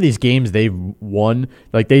 a lot of these games they've won,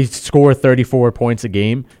 like they score 34 points a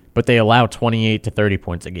game, but they allow 28 to 30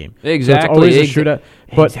 points a game. Exactly. So it's always a shootout.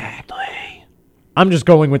 But exactly. I'm just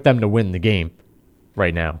going with them to win the game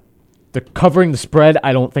right now. Covering the spread,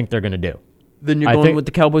 I don't think they're going to do. Then you're going with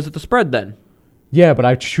the Cowboys at the spread then. Yeah, but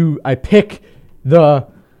I pick the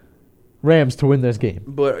Rams to win this game.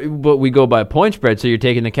 But we go by point spread, so you're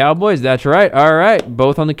taking the Cowboys? That's right. All right,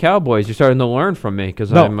 both on the Cowboys. You're starting to learn from me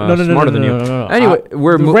because I'm smarter than you. No. Anyway, the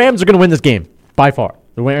Rams are going to win this game, by far.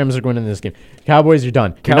 The Rams are going to win this game. Cowboys, you're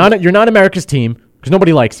done. You're not America's team because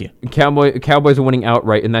nobody likes you. Cowboys are winning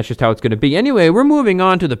outright, and that's just how it's going to be. Anyway, we're moving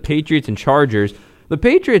on to the Patriots and Chargers. The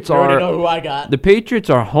Patriots already know who I got. The Patriots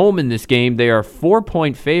are home in this game. They are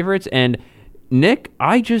 4-point favorites, and Nick,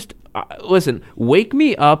 listen, wake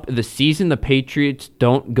me up the season the Patriots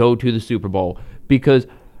don't go to the Super Bowl, because...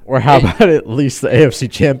 Or how about at least the AFC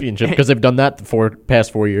Championship, because they've done that the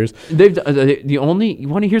past 4 years. You want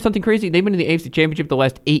to hear something crazy? They've been in the AFC Championship the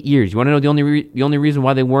last 8 years. You want to know the only reason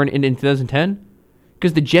why they weren't in 2010?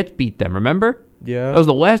 Because the Jets beat them, remember? Yeah. That was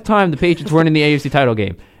the last time the Patriots weren't in the AFC title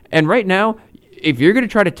game. And right now, if you're going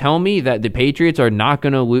to try to tell me that the Patriots are not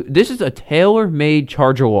going to lose, this is a tailor-made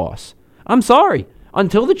Charger loss. I'm sorry.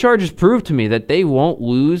 Until the Chargers prove to me that they won't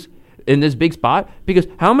lose in this big spot, because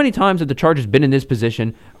how many times have the Chargers been in this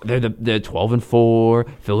position? They're 12-4.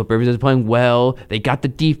 Phillip Rivers is playing well. They got the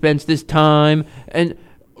defense this time. And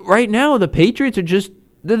right now, the Patriots are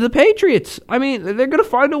they're the Patriots. I mean, they're going to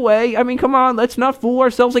find a way. I mean, come on, let's not fool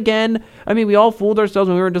ourselves again. I mean, we all fooled ourselves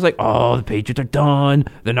when we were just like, oh, the Patriots are done.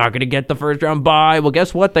 They're not going to get the first-round bye. Well,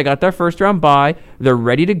 guess what? They got their first-round bye. They're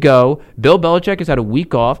ready to go. Bill Belichick has had a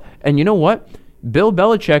week off. And you know what? Bill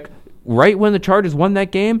Belichick, right when the Chargers won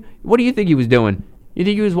that game, what do you think he was doing? You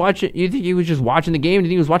think he was watching? You think he was just watching the game? You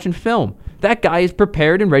think he was watching film? That guy is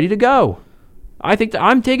prepared and ready to go. I think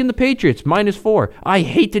I'm taking the Patriots -4. I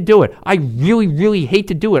hate to do it. I really, really hate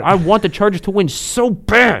to do it. I want the Chargers to win so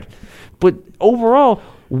bad. But overall,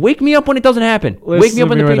 wake me up when it doesn't happen. Wake me up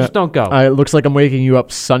when the Patriots don't go. It looks like I'm waking you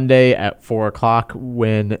up Sunday at 4 o'clock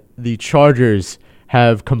when the Chargers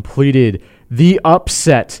have completed the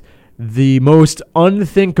upset, the most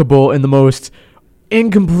unthinkable and the most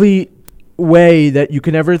incomplete way that you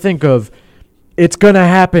can ever think of. It's going to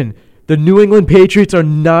happen. The New England Patriots are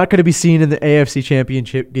not going to be seen in the AFC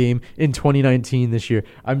Championship game in 2019 this year.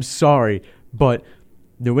 I'm sorry, but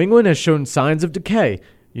New England has shown signs of decay.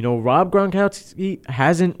 Rob Gronkowski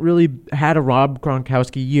hasn't really had a Rob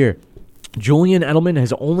Gronkowski year. Julian Edelman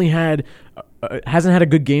hasn't had a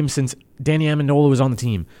good game since Danny Amendola was on the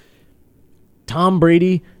team. Tom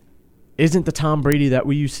Brady isn't the Tom Brady that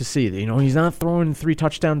we used to see. He's not throwing 3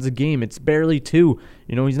 touchdowns a game. It's barely 2.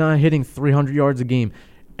 He's not hitting 300 yards a game.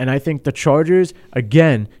 And I think the Chargers,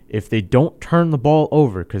 again, if they don't turn the ball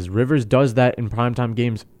over, because Rivers does that in primetime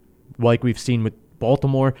games like we've seen with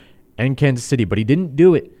Baltimore and Kansas City, but he didn't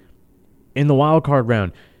do it in the wild card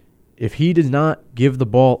round. If he does not give the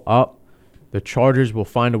ball up, the Chargers will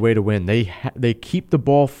find a way to win. They keep the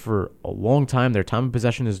ball for a long time. Their time of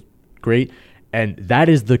possession is great, and that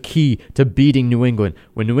is the key to beating New England.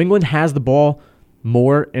 When New England has the ball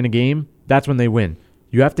more in a game, that's when they win.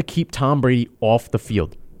 You have to keep Tom Brady off the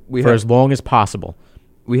field for as long as possible.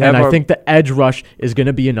 I think the edge rush is going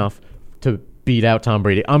to be enough to beat out Tom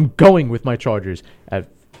Brady. I'm going with my Chargers.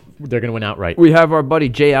 They're going to win outright. We have our buddy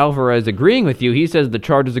Jay Alvarez agreeing with you. He says the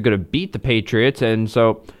Chargers are going to beat the Patriots. And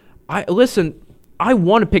so, I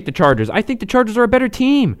want to pick the Chargers. I think the Chargers are a better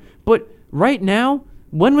team. But right now,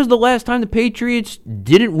 when was the last time the Patriots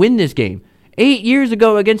didn't win this game? 8 years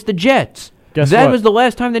ago against the Jets. That was the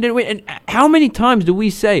last time they didn't win. And how many times do we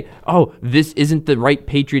say, oh, this isn't the right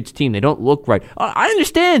Patriots team. They don't look right. I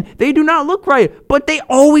understand. They do not look right, but they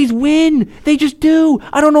always win. They just do.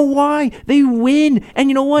 I don't know why. They win. And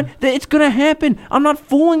you know what? It's going to happen. I'm not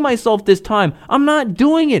fooling myself this time. I'm not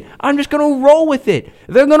doing it. I'm just going to roll with it.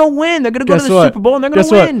 They're going to win. They're going to go to the Super Bowl, and they're going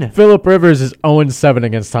to win. What? Phillip Rivers is 0-7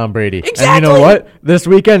 against Tom Brady. Exactly. And you know what? This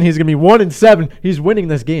weekend, he's going to be 1-7. He's winning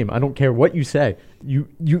this game. I don't care what you say. You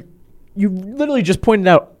literally just pointed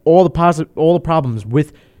out all the problems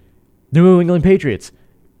with New England Patriots.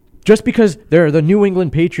 Just because they're the New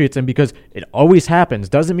England Patriots and because it always happens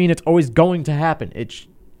doesn't mean it's always going to happen. It's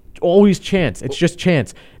always chance. It's just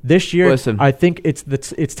chance. This year, I think it's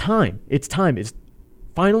time. It's time. It's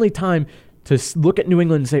finally time to look at New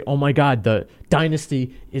England and say, "Oh my God, the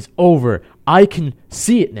dynasty is over. I can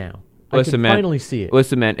see it now. I can finally see it."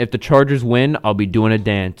 Listen, man. If the Chargers win, I'll be doing a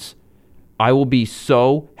dance. I will be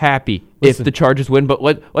so happy if the Chargers win. But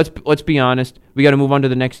let's be honest. We got to move on to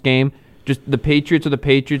the next game. Just the Patriots are the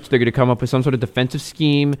Patriots. They're going to come up with some sort of defensive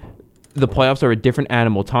scheme. The playoffs are a different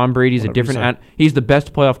animal. Tom Brady's 100%. A different he's the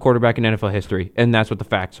best playoff quarterback in NFL history, and that's what the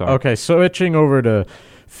facts are. Okay, switching over to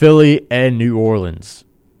Philly and New Orleans.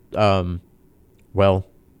 Well,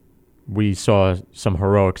 we saw some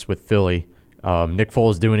heroics with Philly. Nick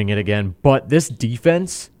Foles doing it again. But this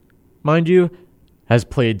defense, mind you, has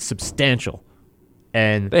played substantial,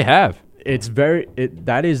 and they have.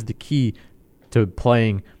 That is the key to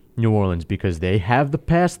playing New Orleans because they have the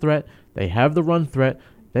pass threat, they have the run threat,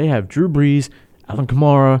 they have Drew Brees, Alvin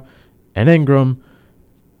Kamara, and Ingram.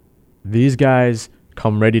 These guys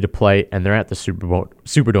come ready to play, and they're at the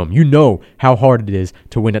Superdome. You know how hard it is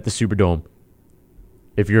to win at the Superdome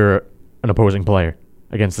if you're an opposing player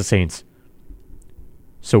against the Saints.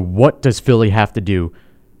 So what does Philly have to do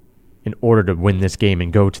in order to win this game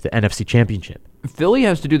and go to the NFC Championship? Philly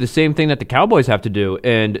has to do the same thing that the Cowboys have to do,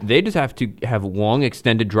 and they just have to have long,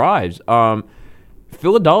 extended drives.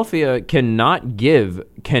 Philadelphia cannot give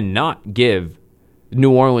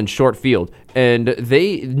New Orleans short field, and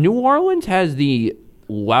New Orleans has the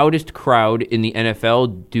loudest crowd in the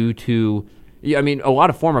NFL due to, a lot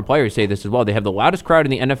of former players say this as well. They have the loudest crowd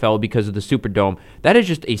in the NFL because of the Superdome. That is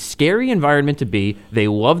just a scary environment to be. They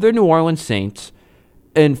love their New Orleans Saints.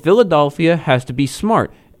 And Philadelphia has to be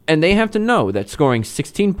smart. And they have to know that scoring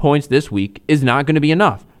 16 points this week is not going to be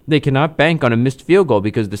enough. They cannot bank on a missed field goal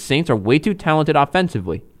because the Saints are way too talented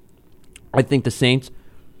offensively. I think the Saints,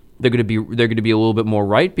 they're going to be a little bit more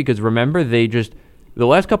right because remember, the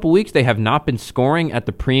last couple weeks they have not been scoring at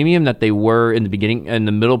the premium that they were in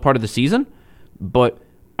the middle part of the season. But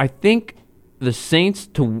I think the Saints,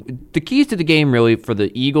 the keys to the game really for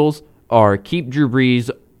the Eagles are keep Drew Brees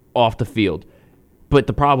off the field. But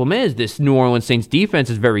the problem is this New Orleans Saints defense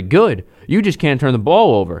is very good. You just can't turn the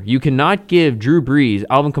ball over. You cannot give Drew Brees,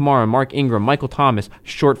 Alvin Kamara, Mark Ingram, Michael Thomas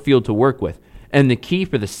short field to work with. And the key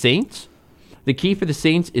for the Saints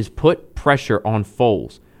is put pressure on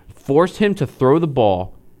Foles. Force him to throw the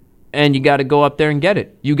ball, and you got to go up there and get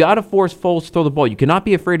it. You got to force Foles to throw the ball. You cannot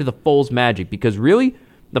be afraid of the Foles magic because really,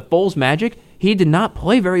 the Foles magic, he did not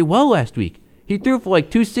play very well last week. He threw for like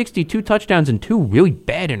 260, 2 touchdowns, and 2 really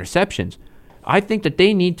bad interceptions. I think that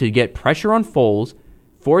they need to get pressure on Foles,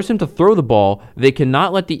 force him to throw the ball. They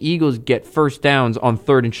cannot let the Eagles get first downs on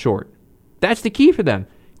 3rd and short. That's the key for them.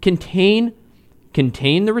 Contain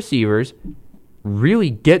the receivers,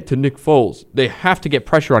 really get to Nick Foles. They have to get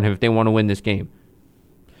pressure on him if they want to win this game.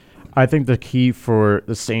 I think the key for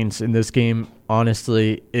the Saints in this game,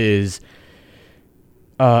 honestly, is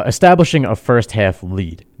establishing a first half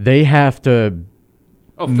lead. They have to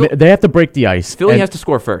break the ice. Philly has to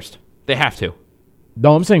score first. They have to.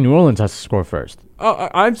 No, I'm saying New Orleans has to score first.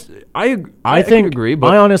 I agree.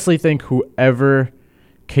 But I honestly think whoever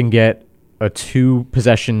can get a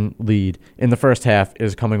 2-possession lead in the first half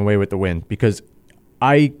is coming away with the win because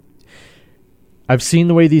I've seen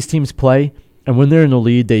the way these teams play, and when they're in the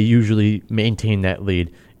lead, they usually maintain that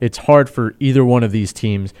lead. It's hard for either one of these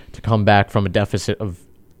teams to come back from a deficit of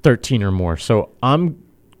 13 or more. So I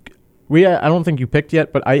don't think you picked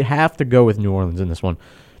yet, but I have to go with New Orleans in this one.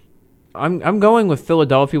 I'm going with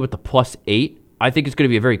Philadelphia with the +8. I think it's going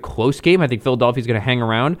to be a very close game. I think Philadelphia's going to hang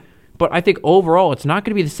around. But I think overall, it's not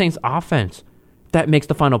going to be the Saints' offense that makes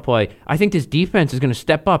the final play. I think this defense is going to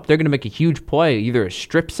step up. They're going to make a huge play, either a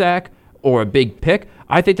strip sack or a big pick.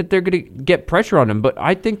 I think that they're going to get pressure on them. But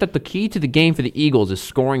I think that the key to the game for the Eagles is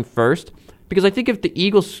scoring first. Because I think if the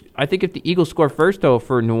Eagles score first, though,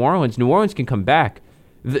 for New Orleans can come back.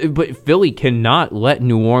 But Philly cannot let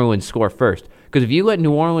New Orleans score first. Because if you let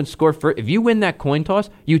New Orleans score first, if you win that coin toss,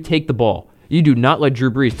 you take the ball. You do not let Drew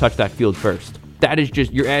Brees touch that field first. that is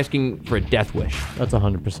just, you're asking for a death wish. That's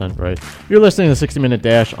 100% right. You're listening to the 60-Minute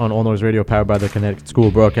Dash on All Noise Radio, powered by the Connecticut School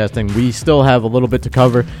of Broadcasting. We still have a little bit to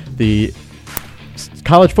cover. The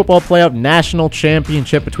college football playoff national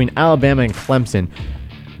championship between Alabama and Clemson.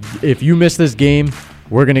 If you missed this game,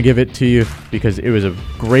 we're going to give it to you because it was a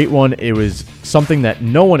great one. It was something that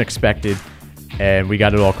no one expected, and we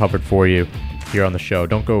got it all covered for you here on the show.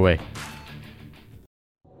 Don't go away.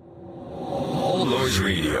 All Noise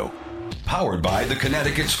Radio. Powered by the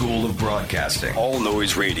Connecticut School of Broadcasting. All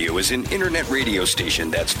Noise Radio is an internet radio station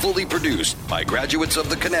that's fully produced by graduates of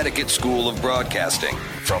the Connecticut School of Broadcasting.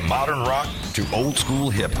 From modern rock to old school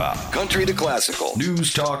hip hop, country to classical,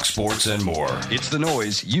 news, talk, sports, and more. It's the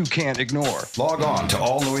noise you can't ignore. Log on to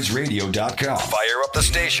allnoiseradio.com. Fire up the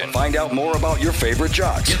station. Find out more about your favorite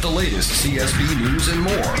jocks. Get the latest CSB news and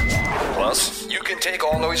more. Plus, you can take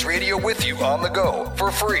All Noise Radio with you on the go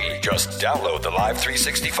for free. Just download the Live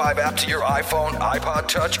 365 app to your iPhone, iPod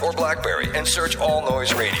Touch, or BlackBerry and search All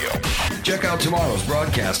Noise Radio. Check out tomorrow's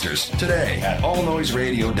broadcasters today at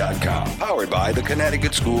allnoiseradio.com. Powered by the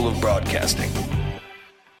Connecticut School of Broadcasting.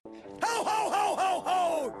 Ho, ho, ho, ho,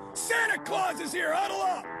 ho! Santa Claus is here, huddle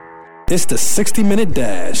up! It's the 60-Minute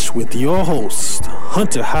Dash with your hosts,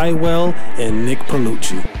 Hunter Highwell and Nick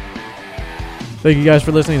Palucci. Thank you guys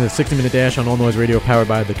for listening to the 60-Minute Dash on All Noise Radio, powered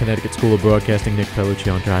by the Connecticut School of Broadcasting. Nick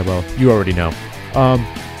Palucci, Hunter Highwell. You already know.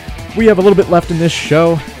 We have a little bit left in this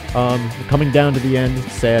show. Coming down to the end.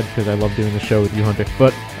 It's sad because I love doing the show with you, Hunter.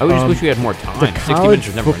 But I just wish we had more time. The 60 college minutes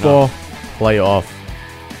is never football enough. playoff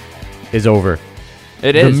is over.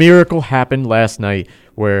 It is. The miracle happened last night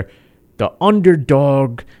where the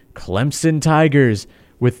underdog Clemson Tigers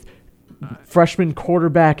with freshman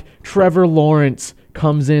quarterback Trevor Lawrence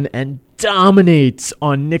comes in and dominates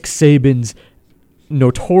on Nick Saban's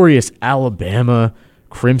notorious Alabama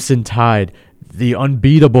Crimson Tide, the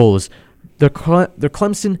unbeatables. The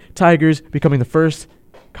Clemson Tigers becoming the first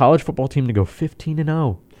college football team to go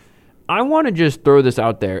 15-0. I want to just throw this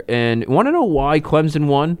out there and want to know why Clemson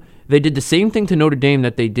won. They did the same thing to Notre Dame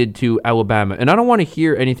that they did to Alabama, and I don't want to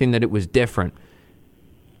hear anything that it was different.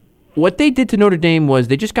 What they did to Notre Dame was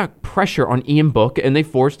they just got pressure on Ian Book, and they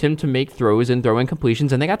forced him to make throws and throw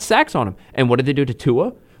incompletions, and they got sacks on him. And what did they do to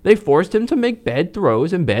Tua? They forced him to make bad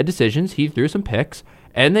throws and bad decisions. He threw some picks,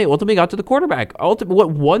 and they ultimately got to the quarterback.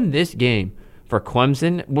 What won this game for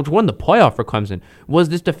Clemson, which won the playoff for Clemson, was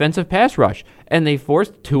this defensive pass rush. And they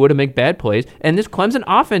forced Tua to make bad plays, and this Clemson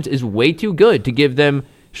offense is way too good to give them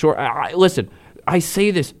short. Listen, I say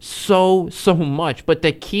this so much, but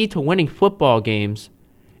the key to winning football games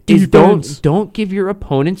is don't give your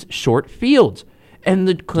opponents short fields. And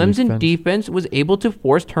the Clemson defense was able to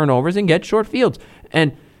force turnovers and get short fields.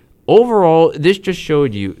 And overall, this just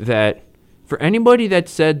showed you that for anybody that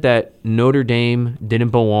said that Notre Dame didn't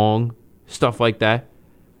belong, stuff like that,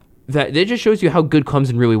 that it just shows you how good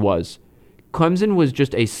Clemson really was. Clemson was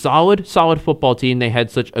just a solid football team. They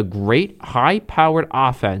had such a great, high-powered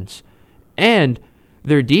offense. And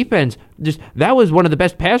their defense, that was one of the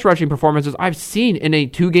best pass rushing performances I've seen in a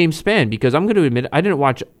 2-game span, because I'm going to admit I didn't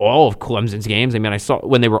watch all of Clemson's games. I mean, I saw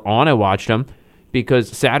when they were on, I watched them, because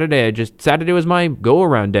Saturday was my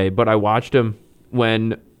go-around day, but I watched them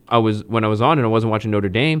when I was on and I wasn't watching Notre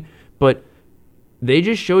Dame. But they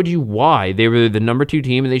just showed you why they were the number 2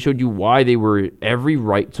 team, and they showed you why they were every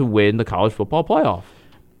right to win the college football playoff.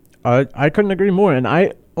 I couldn't agree more, and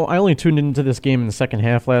I only tuned into this game in the second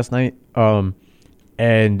half last night,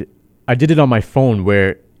 and I did it on my phone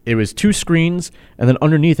where it was 2 screens, and then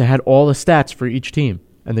underneath it had all the stats for each team,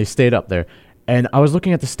 and they stayed up there. And I was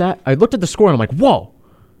looking at the stat. I looked at the score, and I'm like, whoa.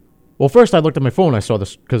 Well, first I looked at my phone. I saw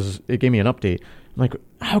this because it gave me an update. I'm like,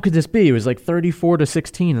 how could this be? It was like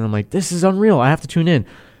 34-16, and I'm like, this is unreal. I have to tune in.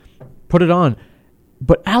 Put it on.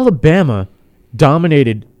 But Alabama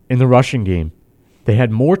dominated in the rushing game. They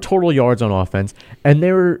had more total yards on offense, and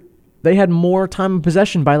they had more time of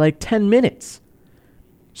possession by like 10 minutes.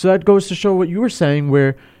 So that goes to show what you were saying,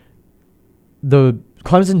 where the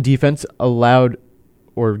Clemson defense allowed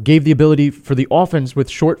or gave the ability for the offense with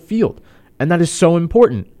short field. And that is so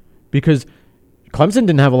important because Clemson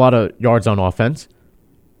didn't have a lot of yards on offense,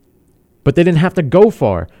 but they didn't have to go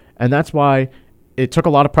far. And that's why it took a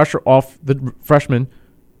lot of pressure off the freshman,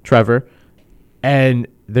 Trevor, and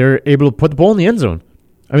they're able to put the ball in the end zone.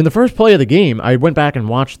 I mean, the first play of the game, I went back and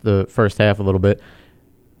watched the first half a little bit.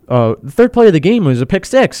 The third play of the game was a pick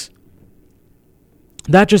six.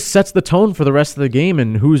 That just sets the tone for the rest of the game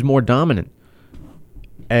and who's more dominant.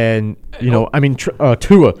 And,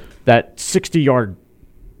 Tua, that 60-yard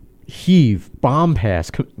heave, bomb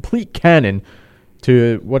pass, complete cannon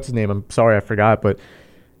to, what's his name? I'm sorry, I forgot, but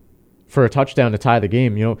for a touchdown to tie the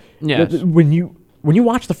game. Yes. When you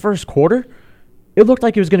watch the first quarter, it looked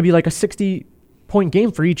like it was going to be like a 60-point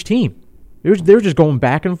game for each team. They were just going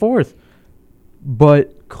back and forth.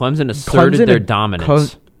 But Clemson asserted their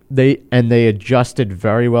dominance. They adjusted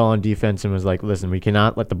very well on defense and was like, listen, we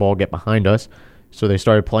cannot let the ball get behind us. So they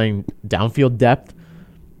started playing downfield depth,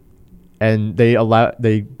 and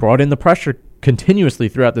they brought in the pressure continuously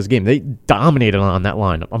throughout this game. They dominated on that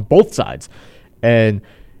line on both sides, and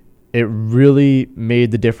it really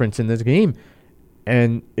made the difference in this game.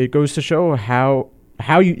 And it goes to show how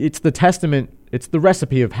it's the testament, it's the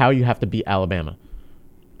recipe of how you have to beat Alabama.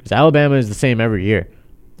 Because Alabama is the same every year.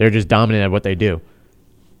 They're just dominant at what they do,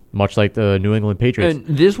 much like the New England Patriots.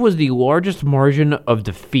 And this was the largest margin of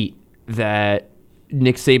defeat that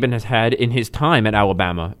Nick Saban has had in his time at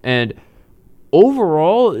Alabama. And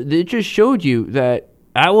overall, it just showed you that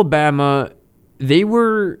Alabama, they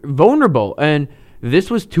were vulnerable. And this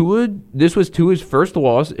was Tua's first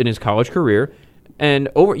loss in his college career. And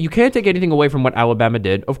you can't take anything away from what Alabama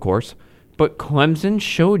did, of course. But Clemson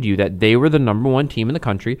showed you that they were the number one team in the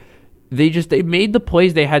country. They made the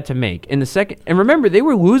plays they had to make. In the second, and remember, they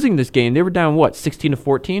were losing this game. They were down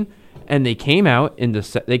 16-14, and they came out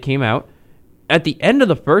at the end of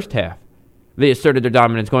the first half. They asserted their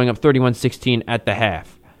dominance, going up 31-16 at the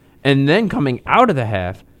half, and then coming out of the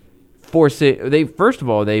half,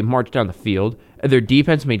 they marched down the field. Their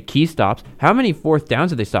defense made key stops. How many fourth downs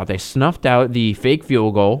did they stop? They snuffed out the fake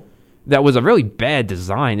field goal. That was a really bad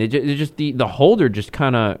design. The holder just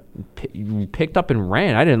kind of picked up and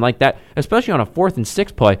ran. I didn't like that, especially on a 4th and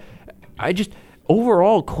 6 play.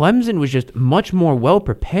 Overall, Clemson was just much more well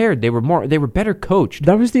prepared. They were better coached.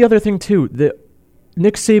 That was the other thing too.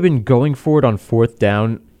 Nick Saban going for it on 4th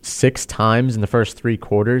down 6 times in the first 3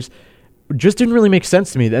 quarters just didn't really make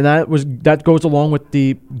sense to me. And that goes along with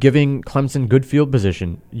the giving Clemson good field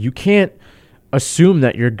position. You can't assume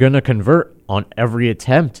that you're going to convert on every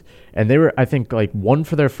attempt. And they were, I think, 1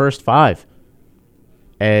 for their first 5.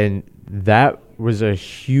 And that was a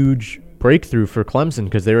huge breakthrough for Clemson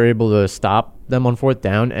because they were able to stop them on 4th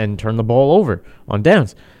down and turn the ball over on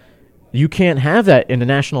downs. You can't have that in a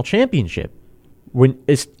national championship. When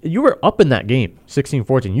you were up in that game,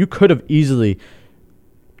 16-14, you could have easily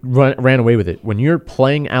ran away with it. When you're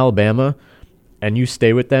playing Alabama and you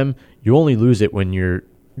stay with them, you only lose it when you're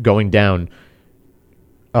going down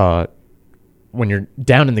when you're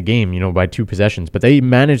down in the game, by 2 possessions. But they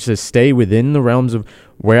managed to stay within the realms of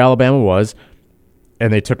where Alabama was,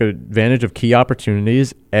 and they took advantage of key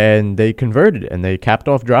opportunities, and they converted, and they capped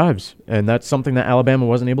off drives. And that's something that Alabama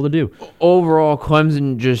wasn't able to do. Overall,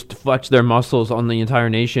 Clemson just flexed their muscles on the entire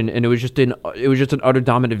nation, and it was just an utter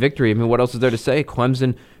dominant victory. I mean, what else is there to say?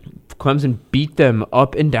 Clemson beat them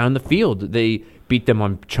up and down the field. They beat them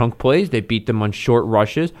on chunk plays. They beat them on short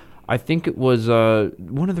rushes. I think it was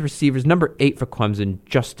one of the receivers, number 8 for Clemson,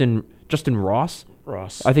 Justin Ross.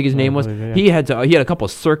 I think his name was. Yeah. He had a couple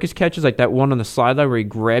of circus catches, like that one on the sideline where he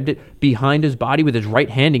grabbed it behind his body with his right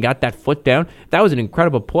hand and got that foot down. That was an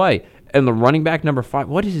incredible play. And the running back, number 5,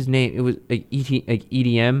 what is his name? It was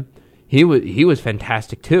EDM. He was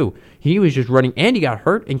fantastic too. He was just running, and he got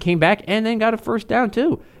hurt and came back and then got a first down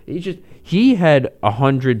too. He had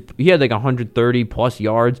 100. He had 130 plus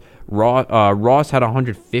yards. Ross had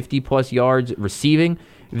 150 plus yards receiving.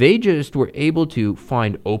 They just were able to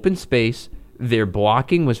find open space. Their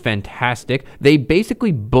blocking was fantastic. They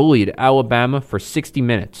basically bullied Alabama for 60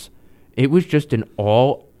 minutes. It was just an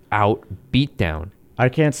all-out beatdown. I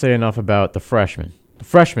can't say enough about the freshman.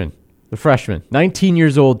 19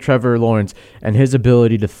 years old Trevor Lawrence, and his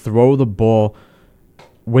ability to throw the ball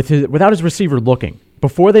without his receiver looking.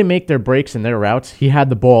 Before they make their breaks and their routes, he had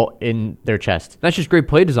the ball in their chest. That's just great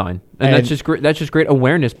play design, and that's just great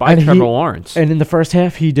awareness by Trevor Lawrence. And in the first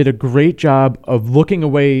half, he did a great job of looking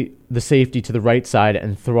away the safety to the right side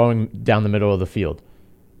and throwing down the middle of the field.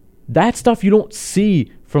 That stuff you don't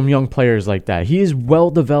see from young players like that. He is well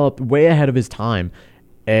developed, way ahead of his time.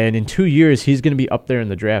 And in 2 years, he's going to be up there in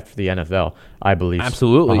the draft for the NFL, I believe.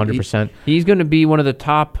 Absolutely. 100%. He's going to be one of the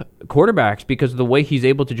top quarterbacks because of the way he's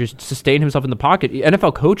able to just sustain himself in the pocket.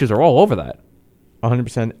 NFL coaches are all over that.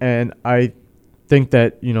 100%. And I think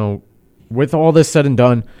that, with all this said and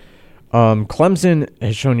done, Clemson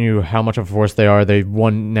has shown you how much of a force they are. They've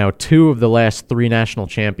won now 2 of the last 3 national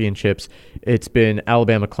championships. It's been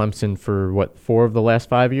Alabama, Clemson for, 4 of the last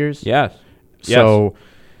 5 years? Yes. So,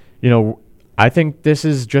 I think this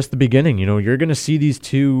is just the beginning. You're going to see these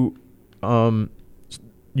 2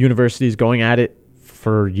 universities going at it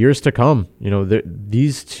for years to come.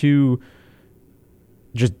 These 2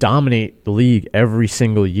 just dominate the league every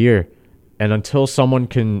single year. And until someone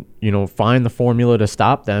can, find the formula to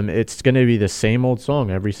stop them, it's going to be the same old song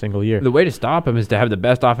every single year. The way to stop them is to have the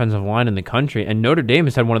best offensive line in the country. And Notre Dame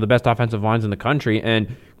has had one of the best offensive lines in the country.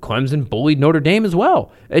 And Clemson bullied Notre Dame as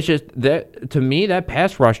well. It's just that, to me, that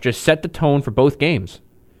pass rush just set the tone for both games.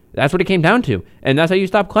 That's what it came down to. And that's how you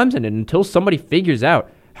stop Clemson. And until somebody figures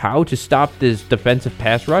out how to stop this defensive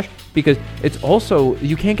pass rush, because it's also,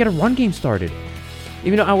 you can't get a run game started.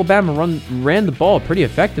 Even though Alabama ran the ball pretty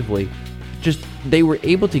effectively, just they were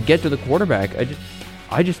able to get to the quarterback.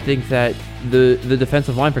 I just think that the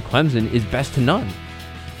defensive line for Clemson is best to none.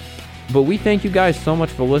 But we thank you guys so much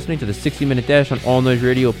for listening to the 60-Minute Dash on All Noise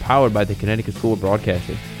Radio, powered by the Connecticut School of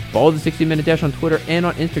Broadcasting. Follow the 60-Minute Dash on Twitter and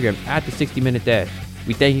on Instagram at the 60-Minute Dash.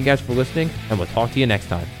 We thank you guys for listening, and we'll talk to you next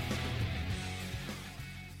time.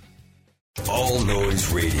 All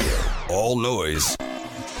Noise Radio. All noise.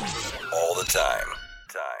 All the time.